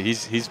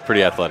 He's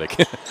pretty athletic.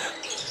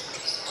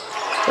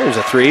 There's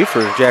a 3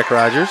 for Jack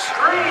Rogers.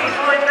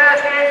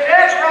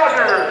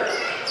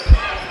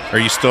 Are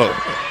you still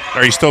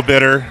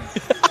bitter?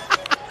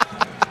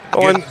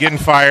 Getting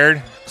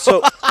fired?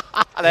 So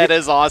that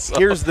is awesome.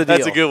 Here's the deal.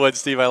 That's a good one,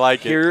 Steve. I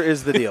like it. Here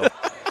is the deal.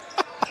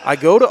 I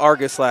go to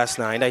Argus last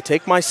night. I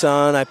take my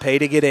son. I pay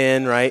to get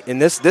in, right?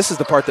 And this is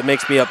the part that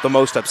makes me the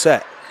most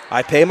upset.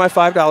 I pay my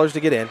 $5 to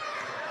get in.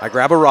 I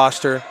grab a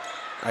roster.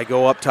 I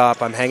go up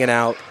top. I'm hanging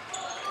out,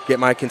 get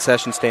my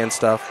concession stand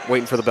stuff,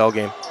 waiting for the bell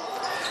game.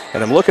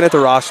 And I'm looking at the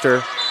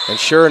roster, and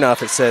sure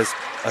enough, it says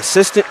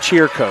assistant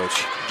cheer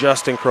coach,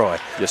 Justin Croy.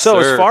 Yes,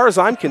 so sir. As far as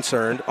I'm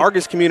concerned,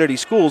 Argus Community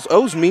Schools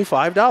owes me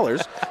 $5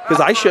 because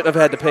I shouldn't have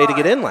had to pay to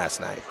get in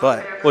last night.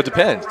 But well, it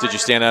depends. Did you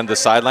stand on the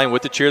sideline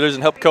with the cheerleaders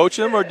and help coach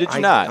them, or did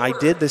you not? I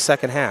did the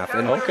second half.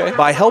 And okay.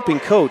 By helping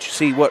coach,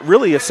 see, what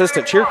really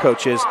assistant cheer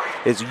coach is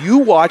you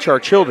watch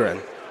our children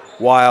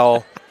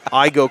while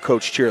I go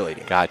coach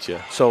cheerleading.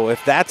 Gotcha. So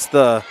if that's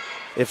the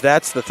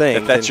thing.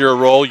 If that's your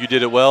role, you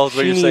did it well, is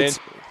what you're saying?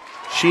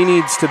 She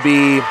needs to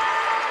be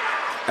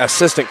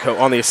assistant coach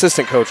on the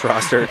assistant coach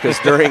roster because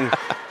during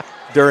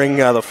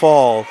the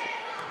fall,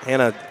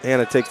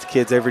 Hannah takes the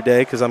kids every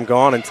day because I'm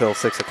gone until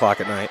 6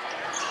 o'clock at night.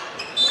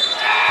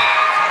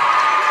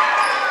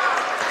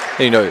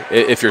 And,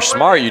 if you're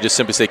smart, you just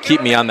simply say,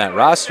 keep me on that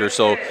roster.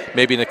 So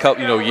maybe in a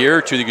couple, year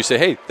or two, you can say,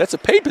 hey, that's a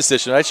paid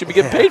position. I should be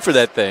getting paid for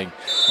that thing.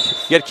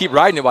 You got to keep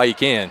riding it while you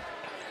can.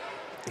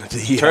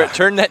 Yeah.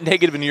 Turn that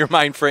negative in your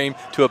mind frame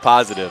to a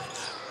positive.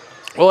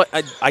 Well,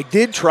 I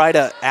did try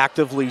to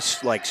actively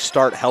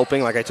start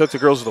helping. Like I took the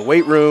girls to the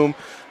weight room,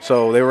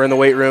 so they were in the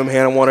weight room.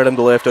 Hannah wanted them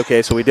to lift.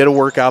 Okay, so we did a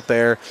workout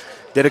there,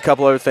 did a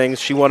couple other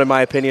things. She wanted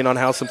my opinion on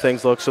how some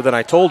things look. So then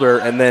I told her,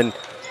 and then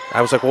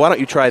I was like, well, why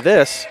don't you try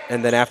this?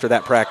 And then after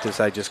that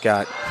practice, I just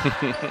got,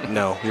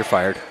 no, you're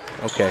fired.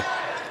 Okay.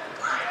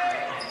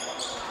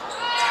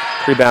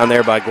 Rebound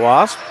there by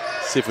Guas.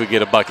 See if we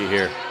get a bucket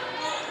here.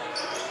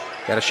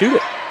 Got to shoot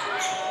it.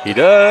 He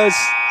does.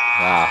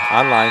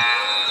 Online.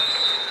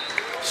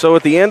 So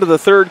at the end of the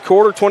third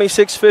quarter,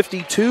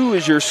 26-52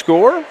 is your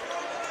score.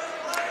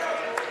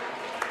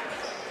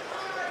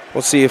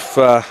 We'll see if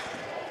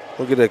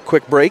we'll get a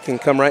quick break and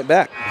come right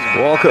back.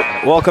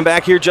 Welcome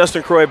back here.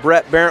 Justin Croy,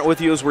 Brett Barrett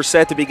with you as we're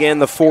set to begin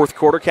the fourth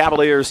quarter.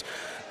 Cavaliers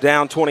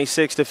down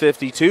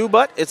 26-52,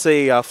 but it's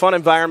a fun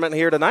environment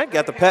here tonight.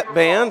 Got the pep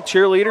band,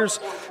 cheerleaders,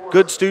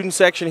 good student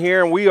section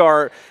here, and we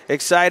are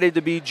excited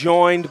to be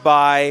joined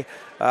by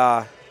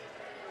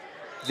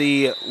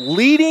the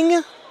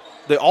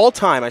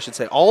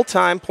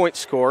all-time point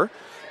scorer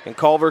in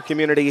Culver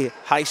Community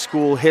High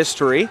School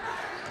history,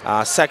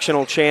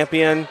 sectional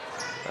champion,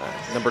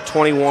 number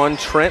 21,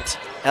 Trent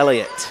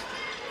Elliott.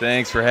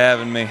 Thanks for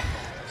having me.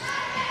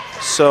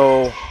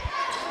 So,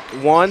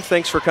 one,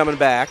 thanks for coming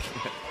back.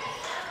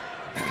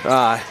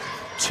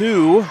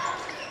 Two,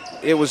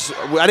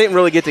 I didn't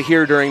really get to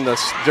hear during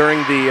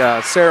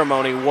the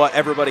ceremony what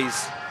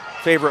everybody's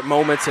favorite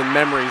moments and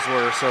memories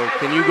were. So,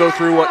 can you go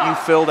through what you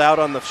filled out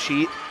on the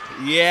sheet?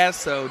 Yeah,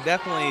 so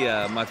definitely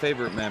my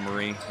favorite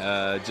memory,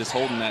 just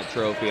holding that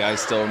trophy. I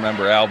still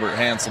remember Albert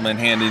Hanselman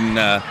handing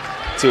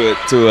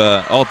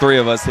to all three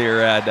of us here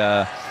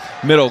at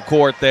middle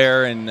court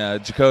there, and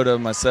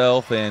Jakota,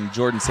 myself, and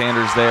Jordan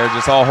Sanders there,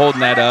 just all holding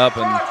that up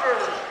and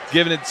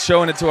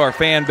showing it to our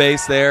fan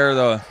base there,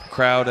 the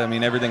crowd. I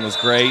mean, everything was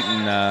great,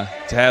 and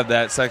to have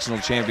that sectional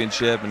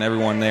championship and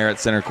everyone there at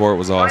center court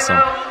was awesome.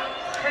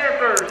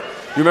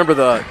 You remember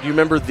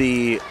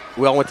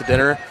we all went to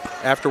dinner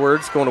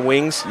afterwards, going to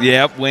Wings?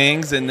 Yep,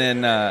 Wings, and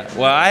then,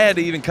 I had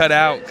to even cut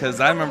out because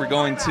I remember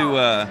going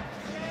to,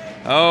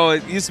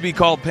 it used to be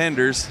called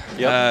Penders.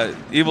 Yep.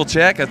 Evil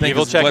Check, I think.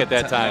 Evil Check at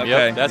that time,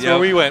 okay. Yep. That's where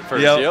we went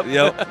first.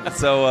 Yep.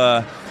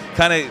 So,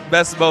 kind of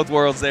best of both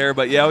worlds there,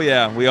 but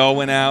yeah, we all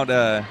went out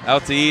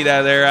to eat out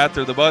of there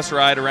after the bus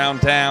ride around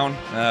town.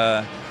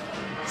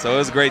 So it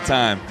was a great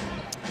time.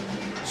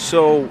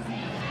 So,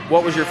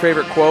 what was your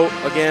favorite quote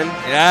again?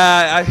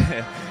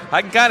 Yeah,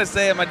 I can kind of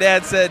say it. My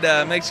dad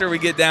said, make sure we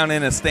get down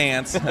in a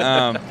stance.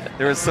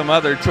 There was some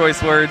other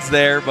choice words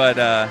there, but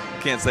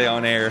can't say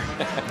on air.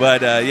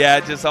 But,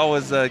 just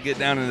always get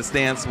down in a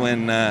stance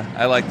when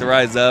I like to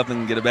rise up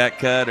and get a back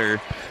cut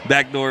or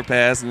backdoor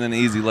pass and then an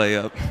easy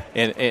layup.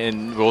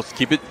 And we'll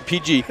keep it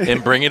PG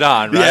and bring it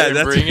on, right?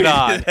 Yeah, bring it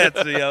on.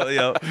 That's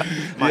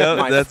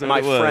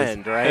my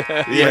friend, right?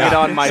 Yeah. Bring it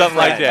on, my Something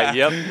friend. like that.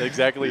 Yep,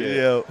 exactly.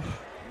 Yep.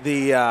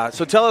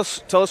 So tell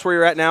us where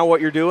you're at now, what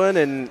you're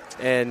doing,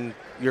 and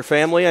your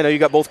family. I know you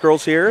got both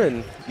girls here,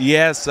 and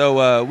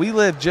so we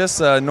live just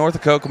north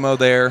of Kokomo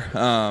there.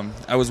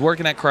 I was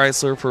working at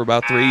Chrysler for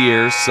about 3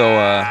 years, so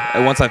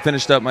once I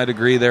finished up my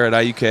degree there at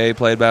IUK,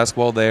 played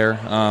basketball there,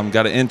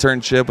 got an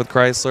internship with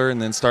Chrysler,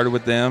 and then started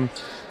with them.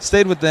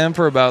 Stayed with them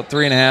for about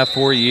 3.5,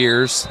 4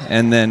 years,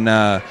 and then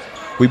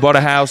we bought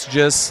a house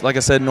just, like I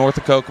said, north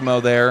of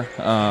Kokomo there.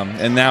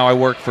 And now I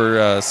work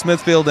for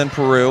Smithfield in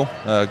Peru.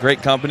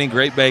 Great company,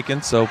 great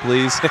bacon, so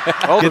please get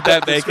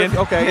that bacon.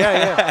 Okay,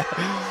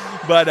 yeah.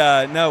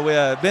 But no,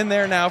 we've been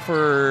there now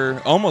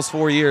for almost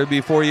 4 years. It'll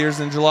be 4 years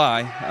in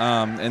July.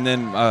 And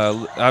then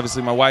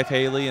obviously my wife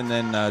Haley, and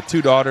then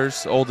 2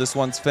 daughters. Oldest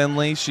one's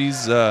Finley.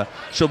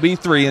 She'll be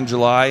 3 in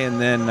July,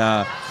 and then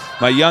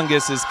my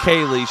youngest is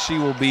Kaylee. She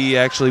will be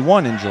actually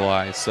 1 in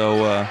July.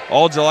 So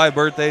all July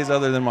birthdays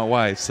other than my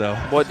wife. So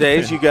what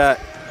days you got?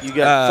 Did you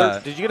get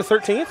a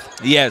 13th?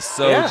 Yes.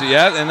 So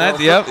and that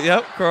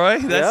yep, Croy,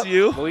 that's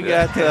you. We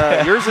got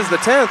yours is the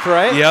 10th,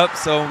 right? Yep.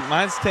 So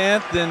mine's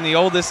 10th, then the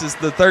oldest is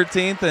the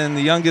 13th, and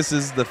the youngest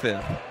is the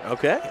 5th.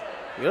 Okay,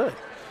 good.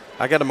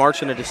 I got a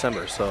March into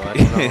December, so I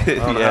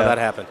don't know how that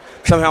happened.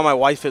 Somehow my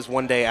wife is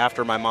 1 day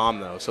after my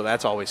mom, though, so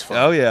that's always fun.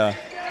 Oh yeah.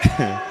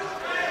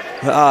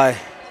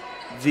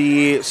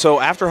 So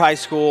after high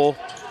school,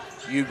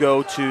 you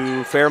go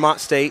to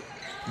Fairmont State.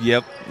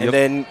 Yep. And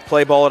then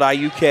play ball at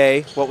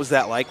IUK. What was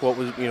that like? What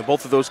was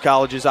both of those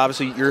colleges?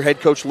 Obviously, your head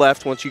coach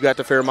left once you got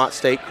to Fairmont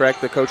State, correct?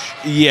 The coach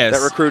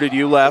that recruited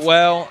you left.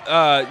 Well,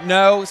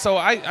 no. So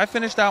I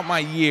finished out my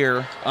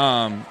year,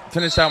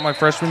 finished out my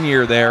freshman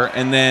year there,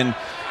 and then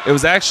it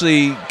was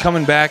actually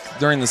coming back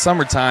during the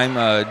summertime.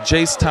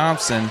 Jace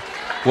Thompson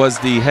was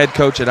the head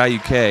coach at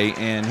IUK,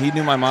 and he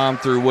knew my mom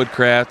through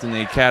Woodcraft and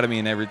the academy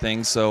and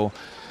everything. So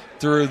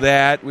through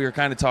that, we were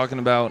kind of talking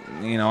about,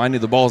 I knew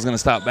the ball was going to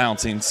stop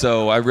bouncing,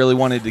 so I really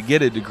wanted to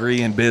get a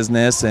degree in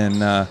business, and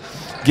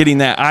getting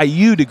that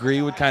IU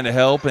degree would kind of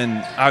help,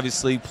 and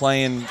obviously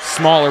playing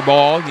smaller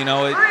ball,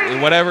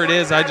 whatever it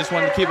is, I just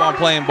wanted to keep on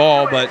playing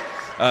ball, but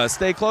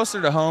stay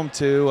closer to home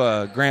too.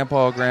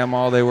 Grandpa,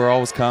 Grandma, they were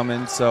always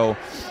coming, so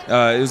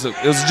it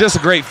was just a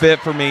great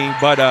fit for me,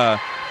 but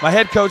my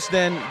head coach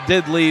then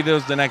did leave. It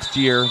was the next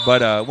year,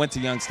 but went to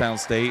Youngstown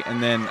State,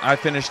 and then I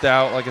finished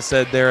out, like I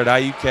said, there at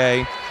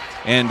IUK.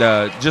 And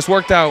just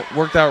worked out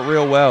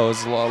real well. It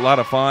was a lot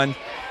of fun.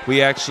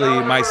 We actually,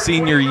 my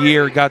senior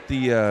year, got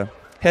the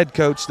head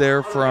coach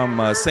there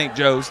from St.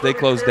 Joe's. They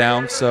closed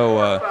down, so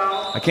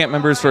I can't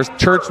remember his first.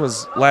 Church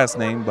was last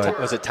name, but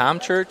was it Tom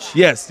Church?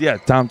 Yes,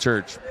 Tom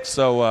Church.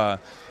 So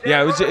it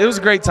was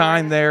a great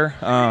time there.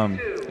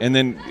 And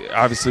then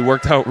obviously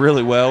worked out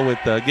really well with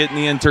getting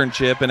the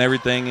internship and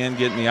everything, and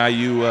getting the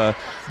IU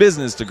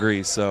business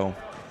degree. So,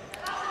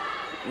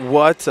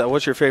 what's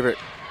your favorite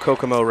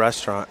Kokomo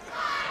restaurant?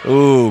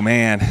 Ooh,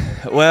 man.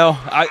 Well,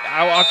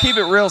 I'll keep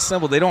it real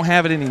simple. They don't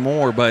have it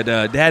anymore, but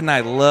Dad and I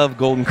love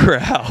Golden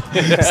Corral.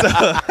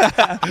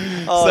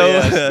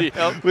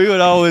 We would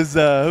always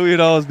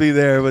be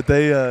there. But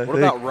what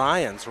about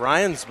Ryan's?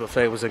 Ryan's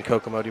buffet was in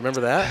Kokomo. Do you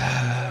remember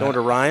that? Going to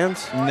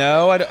Ryan's?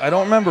 No, I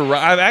don't remember.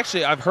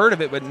 I've heard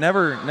of it, but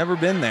never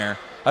been there.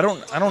 I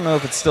don't know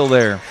if it's still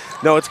there.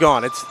 No, it's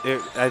gone.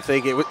 I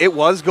think it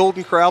was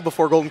Golden Corral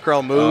before Golden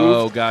Corral moved.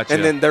 Oh, gotcha.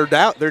 And then they're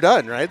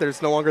done, right?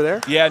 There's no longer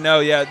there. Yeah, no,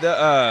 yeah.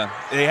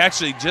 They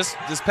actually just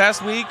this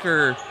past week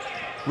or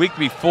week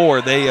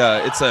before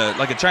it's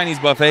like a Chinese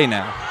buffet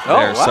now. Oh,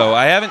 there. Wow. So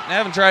I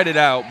haven't tried it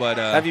out, but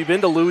have you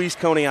been to Louis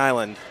Coney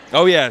Island?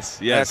 Oh yes.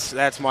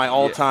 That's my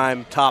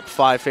all-time top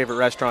 5 favorite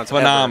restaurants.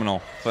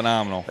 Phenomenal.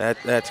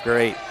 That's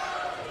great.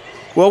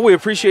 Well, we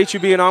appreciate you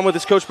being on with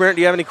us, Coach Barrett.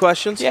 Do you have any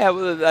questions? Yeah,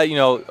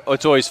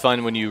 it's always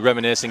fun when you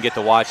reminisce and get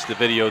to watch the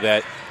video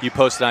that you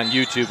posted on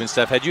YouTube and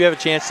stuff. Had you have a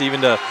chance to even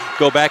to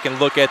go back and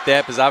look at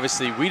that? Because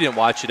obviously we didn't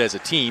watch it as a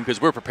team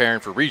because we're preparing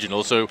for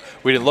regional, so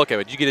we didn't look at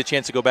it. Did you get a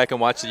chance to go back and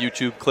watch the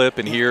YouTube clip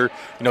and hear,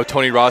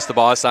 Tony Ross, the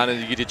boss, on it?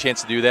 Did you get a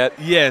chance to do that?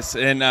 Yes,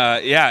 and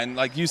and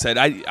like you said,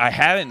 I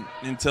haven't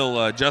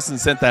until Justin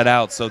sent that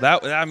out. So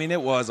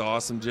it was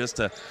awesome just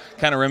to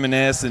kind of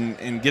reminisce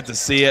and get to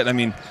see it.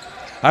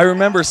 I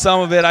remember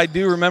some of it. I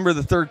do remember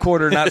the third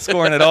quarter not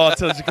scoring at all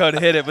until Dakota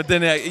hit it. But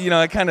then,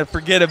 I kind of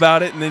forget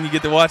about it, and then you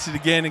get to watch it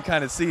again and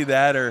kind of see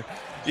that. Or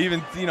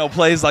even,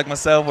 plays like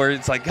myself where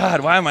it's like,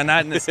 God, why am I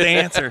not in the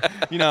stance? Or,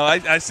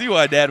 I see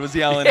why Dad was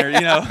yelling. Or,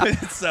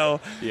 So,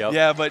 yep.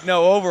 Yeah. But,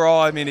 no,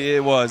 overall, it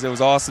was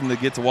awesome to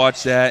get to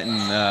watch that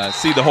and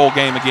see the whole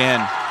game again.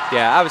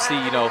 Yeah, obviously,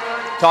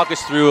 talk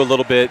us through a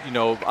little bit.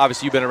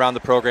 Obviously you've been around the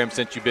program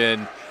since you've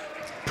been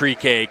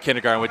pre-K,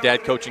 kindergarten, with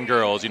Dad coaching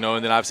girls, and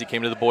then obviously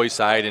came to the boys'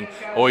 side and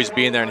always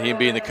being there and him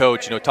being the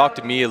coach. Talk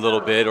to me a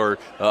little bit, or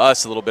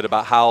us a little bit,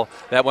 about how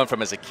that went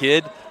from as a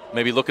kid,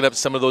 maybe looking up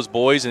some of those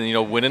boys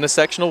and, winning a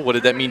sectional. What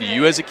did that mean to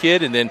you as a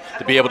kid, and then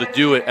to be able to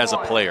do it as a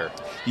player?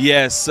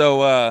 Yes,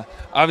 so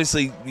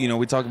obviously,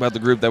 we talk about the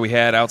group that we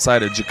had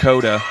outside of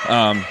Dakota.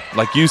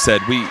 Like you said,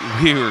 we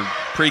were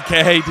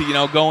pre-K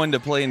to, going to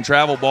play in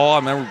travel ball. I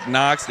remember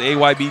Knox, the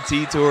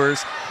AYBT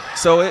tours.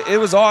 So it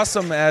was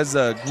awesome as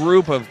a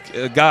group of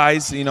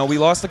guys. We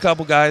lost a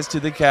couple guys to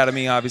the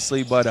academy,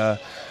 obviously, but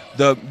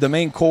the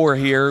main core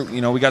here,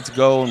 we got to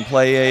go and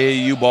play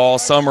AAU ball,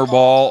 summer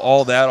ball,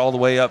 all that, all the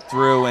way up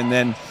through. And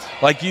then,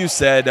 like you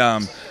said,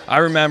 I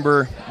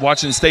remember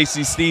watching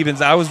Stacy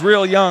Stevens. I was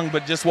real young,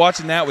 but just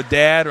watching that with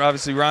Dad, or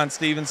obviously Ron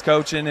Stevens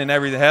coaching and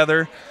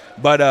Heather.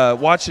 But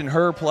watching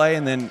her play,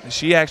 and then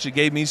she actually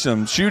gave me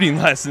some shooting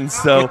lessons,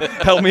 so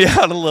helped me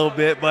out a little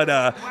bit.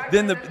 But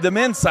then the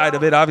men's side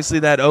of it, obviously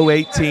that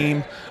 08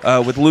 team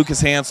with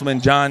Lucas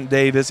Hanselman, John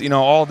Davis,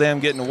 all of them,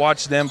 getting to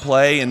watch them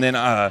play. And then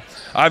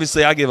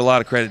obviously I give a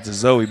lot of credit to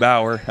Zoe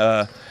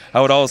Bauer. I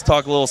would always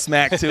talk a little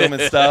smack to him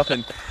and stuff,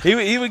 and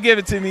he would give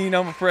it to me,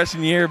 my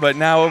freshman year. But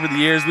now over the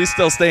years, we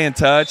still stay in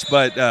touch.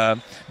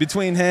 But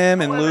between him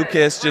and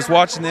Lucas, just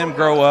watching them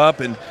grow up,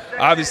 and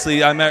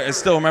obviously I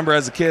still remember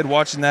as a kid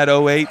watching that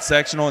 08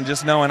 sectional and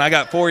just knowing I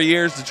got 4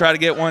 years to try to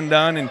get one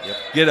done and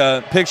get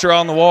a picture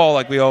on the wall,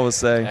 like we always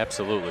say.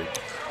 Absolutely.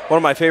 One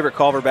of my favorite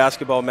Culver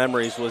basketball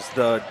memories was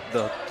the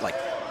like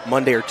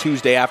Monday or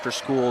Tuesday after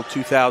school,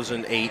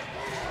 2008,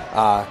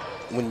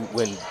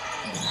 when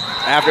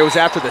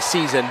after the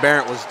season,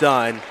 Barrett was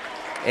done,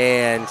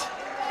 and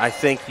I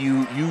think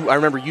I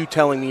remember you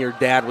telling me your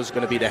dad was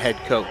going to be the head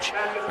coach.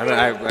 I mean,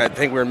 I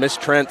think we were Miss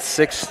Trent's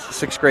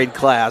sixth grade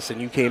class, and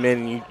you came in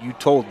and you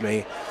told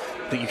me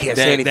that you can't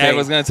say anything. Dad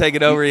was going to take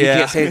it over. You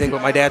can't say anything,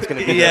 but my dad's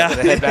going to be the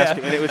head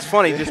basketball. And it was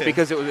funny just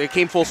because it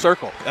came full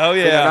circle. Oh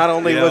yeah. Not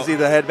only was he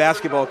the head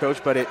basketball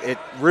coach, but it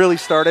really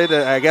started.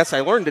 I guess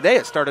I learned today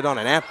it started on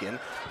a napkin.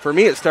 For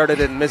me, it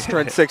started in Miss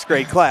Trent's sixth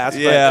grade class.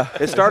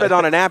 But it started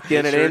on a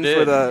napkin and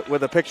ends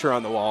with a picture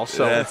on the wall.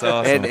 So that's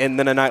awesome. And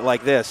then a night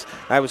like this,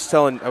 I was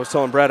telling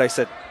Brett, I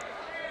said,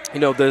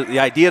 the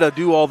idea to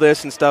do all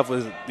this and stuff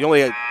was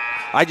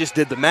I just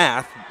did the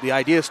math. The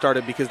idea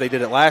started because they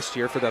did it last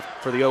year for the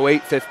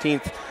 08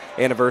 15th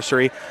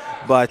anniversary.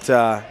 But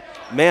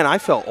man, I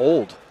felt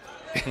old.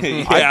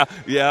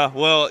 Yeah.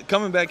 Well,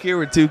 coming back here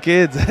with 2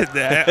 kids,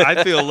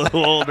 I feel a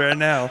little old right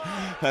now.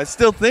 I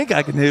still think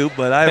I can hoop,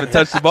 but I haven't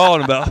touched the ball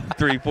in about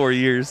 3-4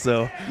 years,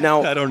 so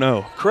now, I don't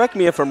know. Correct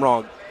me if I'm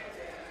wrong.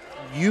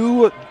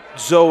 You,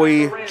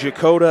 Zoe,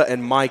 Jakota,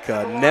 and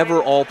Micah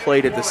never all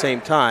played at the same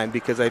time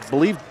because I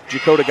believe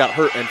Jakota got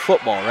hurt in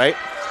football, right?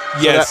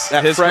 Yes, so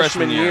that his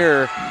freshman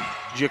year,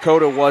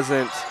 Jakota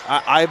wasn't.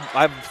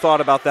 I've thought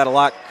about that a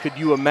lot. Could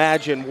you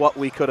imagine what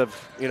could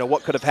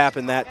have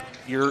happened that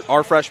year?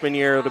 Our freshman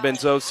year, it would have been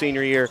Zoe's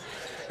senior year,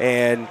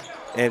 and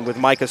with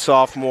Micah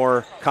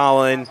sophomore,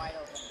 Colin.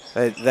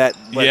 We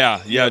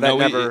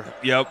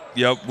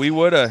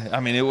would have. I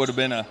mean, it would have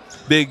been a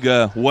big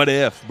what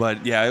if,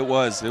 but yeah, it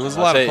was a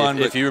lot of fun.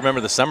 If you remember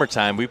the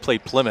summertime, we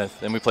played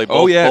Plymouth, and we played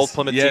both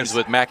Plymouth teams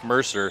with Mac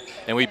Mercer,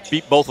 and we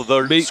beat both of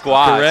their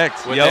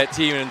squads with that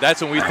team, and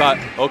that's when we thought,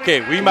 okay,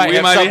 we might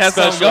have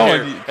something special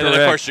here. And then,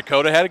 of course,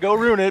 Dakota had to go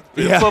ruin it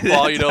in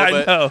football,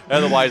 but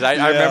otherwise, I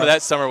remember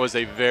that summer was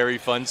a very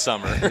fun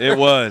summer. It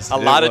was. A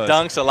lot of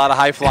dunks, a lot of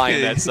high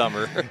flying that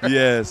summer.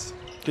 Yes.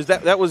 Because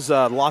that was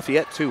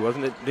Lafayette, too,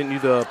 wasn't it? Didn't you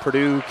the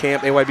Purdue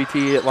camp,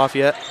 AYBT at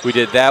Lafayette? We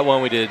did that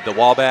one. We did the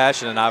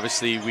Wabash, and then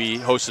obviously we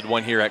hosted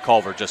one here at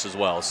Culver just as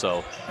well.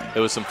 So it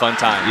was some fun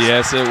times.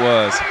 Yes, it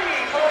was.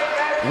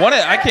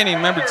 I can't even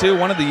remember, too,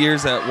 one of the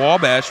years at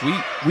Wabash,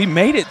 we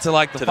made it to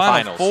like the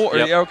Final Four.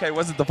 Yep. Okay,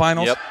 was it the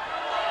finals? Yep.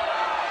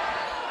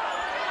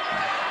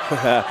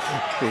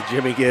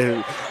 Jimmy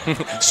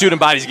Shooting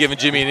body's giving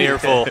Jimmy an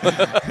earful.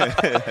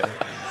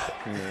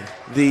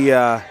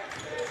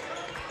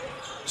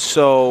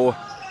 So,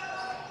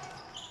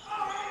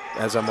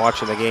 as I'm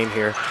watching the game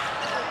here,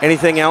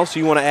 anything else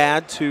you want to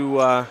add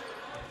to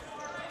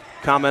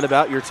comment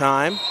about your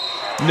time?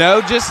 No,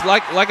 just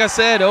like I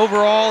said,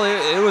 overall,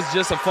 it was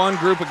just a fun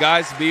group of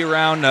guys to be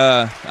around.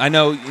 I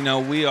know,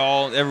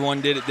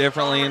 everyone did it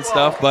differently and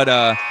stuff,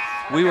 but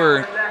we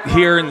were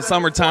here in the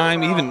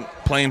summertime, even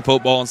playing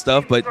football and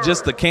stuff, but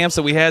just the camps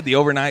that we had, the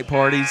overnight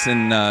parties,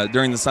 and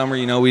during the summer,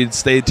 we'd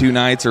stay 2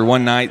 nights or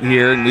 1 night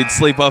here, and we'd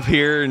sleep up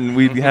here, and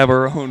we'd have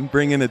our own,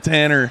 bring in a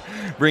tent or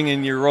bring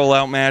in your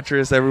roll-out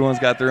mattress. Everyone's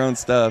got their own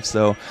stuff.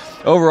 So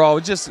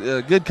overall, just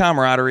a good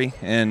camaraderie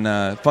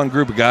and fun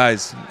group of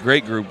guys,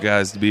 great group of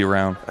guys to be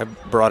around. I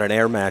brought an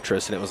air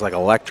mattress, and it was like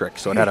electric,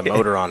 so it had a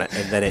motor on it,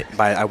 and then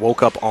I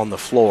woke up on the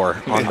floor,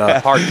 on the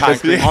hard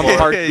concrete,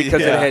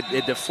 because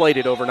it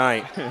deflated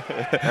overnight.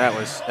 That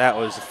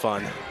was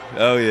fun.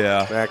 Oh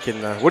yeah. Back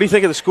in. What do you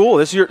think of the school?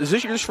 Is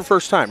this yours for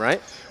first time,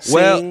 right?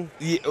 Well,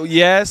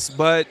 yes,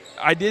 but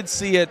I did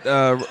see it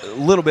a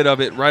little bit of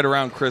it right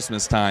around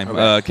Christmas time.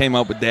 Okay. Came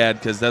up with Dad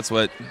because that's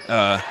what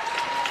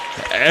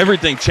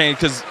everything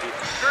changed. Because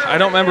I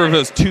don't remember if it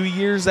was 2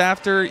 years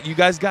after you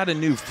guys got a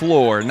new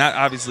floor. Not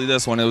obviously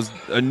this one. It was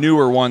a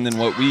newer one than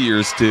what we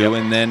used to, Yep.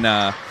 and then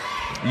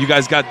you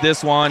guys got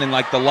this one and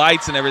like the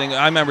lights and everything.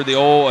 I remember it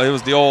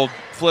was the old.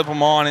 Flip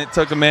them on. It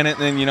took a minute,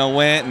 and then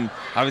went, and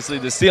obviously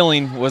the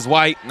ceiling was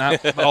white,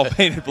 not all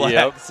painted black.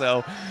 Yep.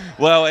 So,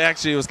 well,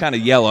 actually, it was kind of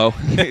yellow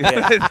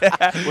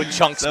with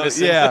chunks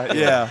missing.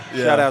 Yeah.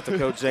 Shout out to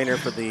Coach Zahner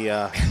for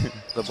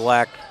the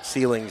black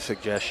ceiling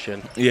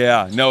suggestion.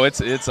 Yeah, no,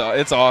 it's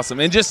awesome,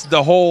 and just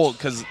the whole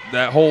because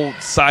that whole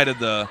side of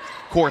the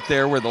court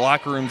there where the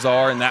locker rooms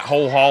are, and that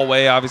whole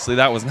hallway, obviously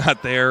that was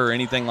not there or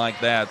anything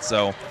like that.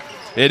 So.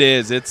 It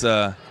is. It's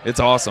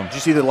awesome. Did you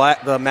see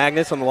the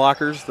magnets on the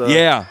lockers?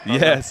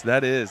 Yes,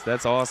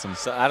 that's awesome.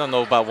 So I don't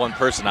know about one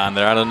person on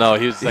there. I don't know.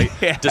 He was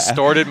like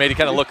distorted, made it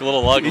kind of look a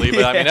little ugly,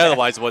 but I mean,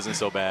 otherwise it wasn't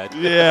so bad.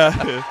 Yeah,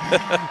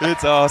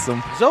 it's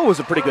awesome. Zoe was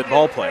a pretty good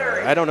ball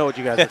player. I don't know what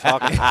you guys are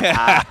talking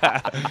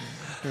about.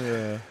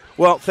 Yeah.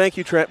 Well, thank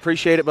you, Trent.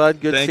 Appreciate it,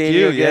 bud. Good seeing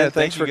you again. Yeah,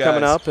 thanks for you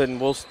coming guys. up,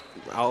 and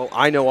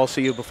I know I'll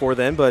see you before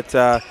then, but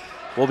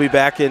we'll be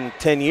back in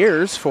 10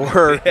 years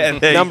for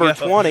number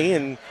 20,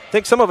 and I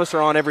think some of us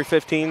are on every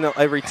 15,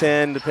 every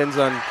 10, depends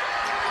on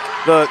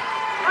the.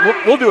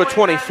 We'll do a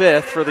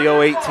 25th for the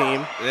 08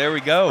 team. There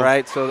we go.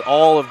 Right, so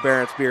all of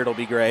Barrett's beard will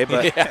be gray,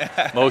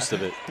 but most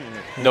of it,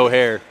 no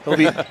hair.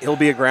 He'll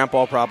be a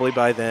grandpa probably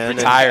by then.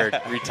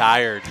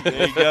 Retired.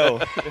 There you go.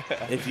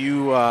 If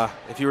you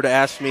were to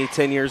ask me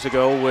 10 years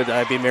ago, would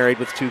I be married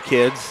with 2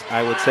 kids?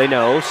 I would say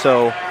no.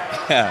 So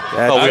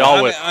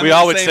we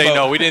all would say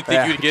no. We didn't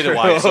think you'd get a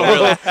wife,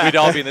 so we'd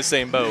all be in the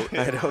same boat.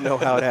 I don't know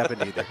how it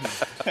happened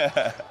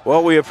either.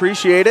 Well, we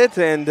appreciate it,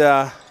 and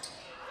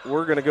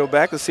we're going to go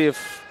back to see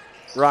if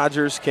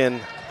Rogers can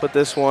put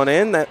this one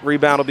in. That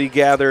rebound will be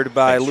gathered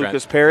by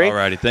Lucas Perry. All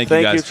righty, thank you,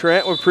 Thank guys. you,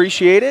 Trent. We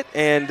appreciate it,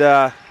 and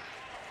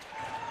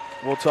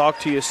we'll talk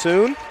to you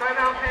soon.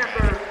 Timeout,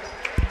 Panthers.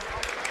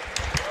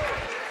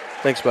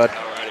 Thanks, bud.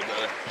 All righty,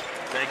 brother.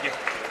 Thank you.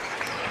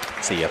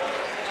 See ya.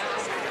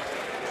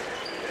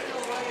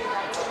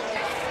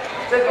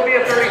 This will be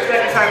a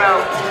 30-second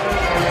timeout.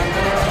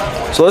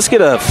 So let's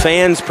get a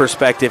fan's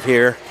perspective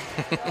here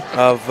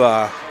of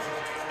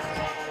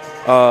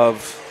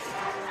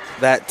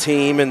that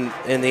team and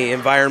the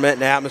environment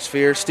and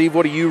atmosphere. Steve,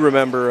 what do you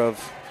remember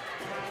of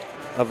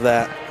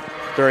that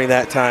during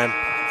that time?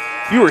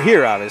 You were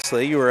here,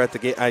 obviously. You were at the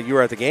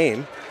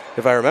game,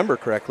 if I remember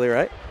correctly,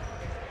 right?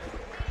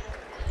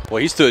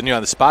 Well, he's putting you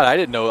on the spot. I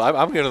didn't know.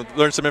 I'm going to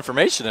learn some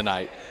information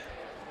tonight.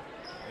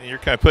 You're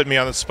kind of putting me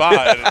on the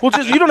spot. Well,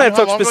 just you don't have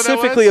to how talk long ago that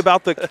specifically was?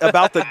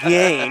 about the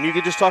game. You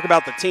could just talk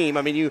about the team.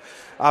 I mean, you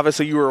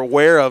were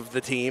aware of the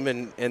team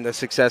and the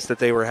success that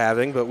they were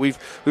having. But we've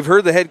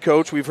heard the head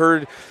coach. We've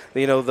heard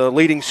the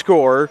leading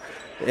scorer.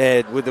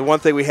 And with the one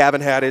thing we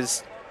haven't had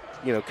is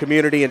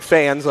community and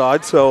fans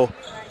on. So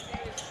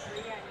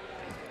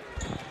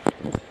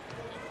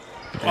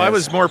Well, I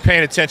was more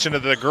paying attention to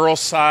the girls'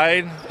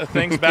 side of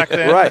things back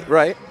then.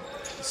 right.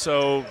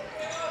 So,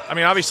 I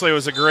mean, obviously it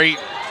was a great,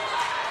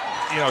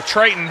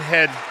 Triton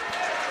had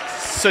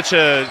such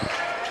a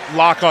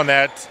lock on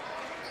that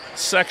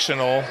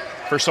sectional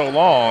for so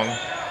long.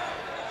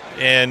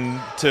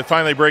 And to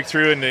finally break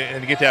through and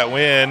to get that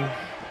win,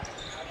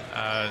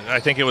 I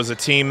think it was a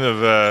team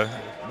of a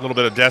little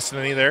bit of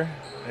destiny there.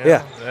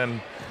 Yeah.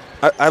 And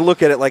I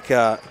look at it like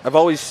I've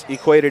always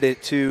equated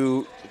it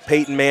to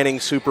Peyton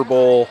Manning's Super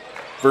Bowl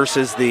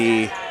versus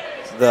the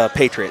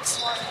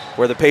Patriots,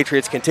 where the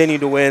Patriots continue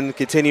to win.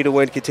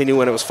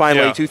 It was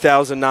finally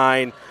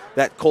 2009.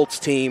 That Colts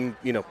team,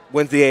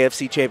 wins the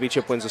AFC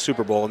Championship, wins the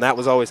Super Bowl, and that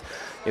was always,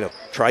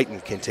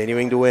 Triton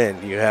continuing to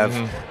win. You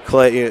have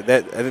Clay.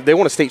 They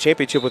won a state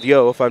championship with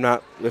Yo, if I'm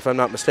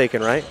not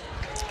mistaken, right?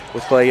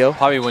 With Clay Yo,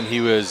 probably when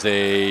he was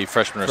a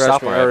freshman or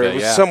sophomore. Or it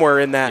was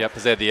somewhere in that. Yeah,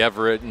 because they had the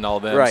Everett and all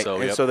them. Right,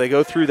 So, and so they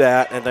go through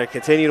that, and they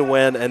continue to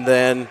win, and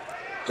then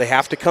they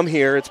have to come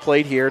here. It's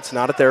played here. It's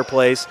not at their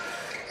place.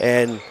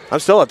 And I'm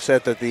still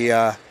upset that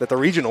the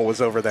regional was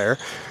over there.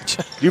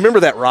 Do you remember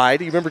that ride?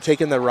 Do you remember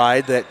taking the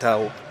ride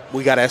that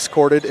we got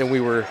escorted and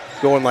we were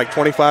going like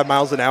 25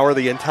 miles an hour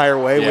the entire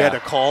way? Yeah. We had to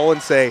call and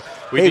say,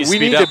 hey, we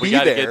need to be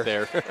there. Get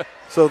there.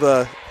 So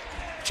the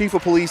chief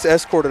of police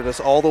escorted us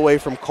all the way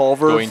from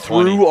Culver Going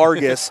through 20.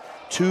 Argus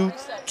to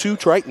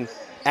Triton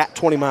at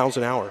 20 miles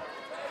an hour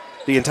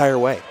the entire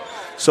way.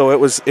 So it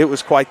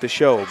was quite the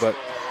show, but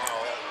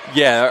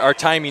yeah, our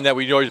timing that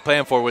we always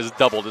planned for was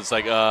doubled. It's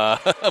like,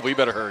 we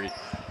better hurry.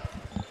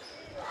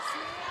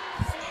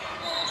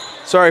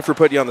 sorry for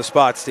putting you on the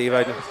spot, Steve.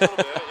 I'm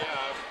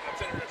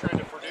trying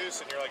to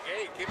produce, and you're like,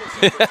 hey, give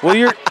us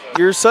Well,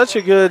 you're such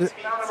a good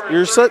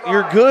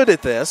you're good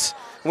at this.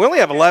 We only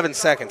have 11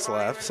 seconds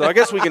left, so I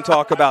guess we can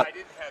talk about. I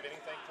didn't have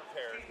anything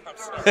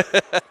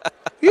prepared.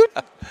 I'm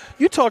sorry.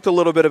 You talked a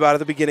little bit about at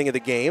the beginning of the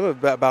game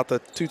about the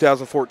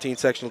 2014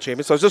 sectional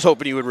champions. So I was just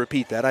hoping you would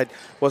repeat that. I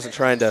wasn't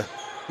trying to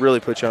really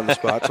put you on the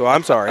spot, so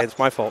I'm sorry. It's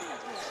my fault.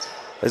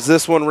 As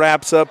this one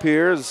wraps up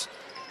here, is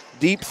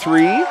deep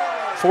three,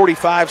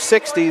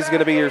 45-60 is going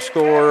to be your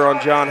score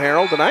on John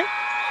Harrell tonight.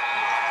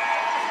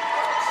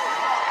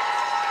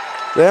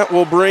 That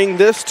will bring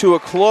this to a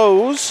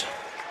close.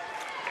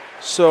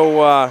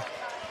 So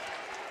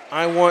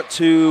I want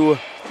to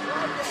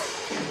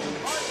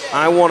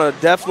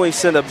definitely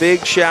send a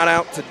big shout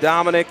out to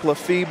Dominic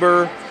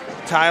Lefebvre,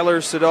 Tyler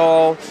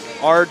Siddall,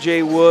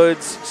 R.J.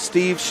 Woods,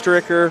 Steve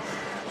Stricker,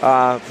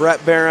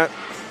 Brett Barrett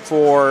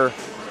for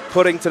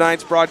putting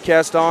tonight's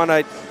broadcast on.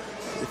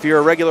 If you're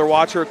a regular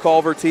watcher of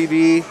Culver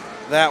TV,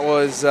 that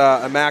was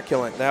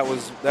immaculate. That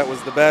was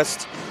the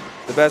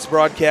best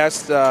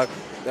broadcast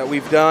that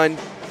we've done.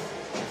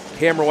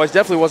 Camera-wise,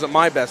 definitely wasn't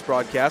my best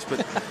broadcast, but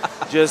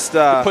Just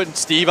putting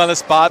Steve on the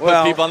spot,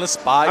 well, putting people on the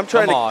spot. I'm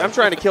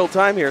trying to kill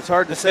time here. It's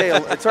hard to say.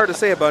 It's hard to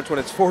say a bunch when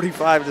it's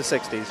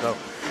 45-60. So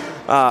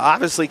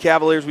obviously,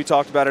 Cavaliers. We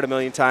talked about it a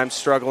million times.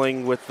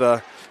 Struggling with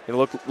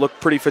look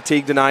pretty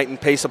fatigued tonight, and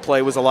pace of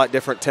play was a lot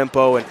different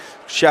tempo. And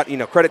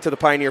credit to the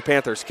Pioneer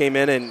Panthers. Came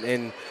in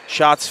and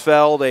shots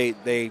fell.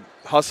 They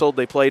hustled.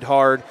 They played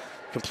hard.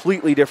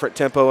 Completely different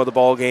tempo of the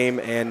ball game,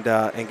 and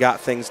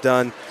got things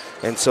done.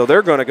 And so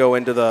they're going to go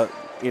into the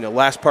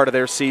last part of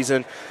their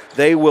season.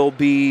 They will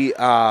be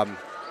they're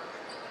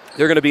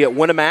going to be at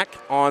Winnemac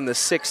on the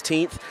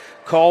 16th.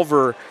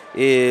 Culver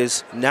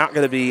is not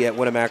going to be at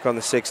Winnemac on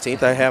the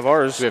 16th. I have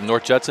ours. We have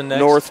North Judson next.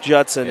 North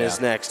Judson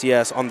is next,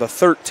 yes, on the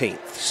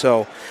 13th.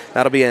 So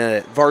that'll be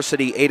a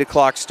varsity 8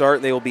 o'clock start,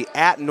 and they will be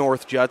at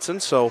North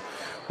Judson. So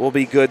we'll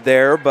be good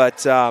there.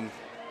 But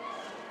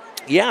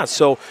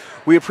so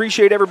we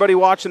appreciate everybody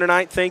watching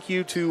tonight. Thank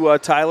you to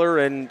Tyler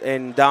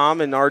and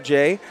Dom and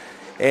RJ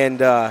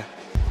and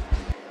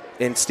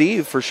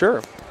Steve for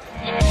sure.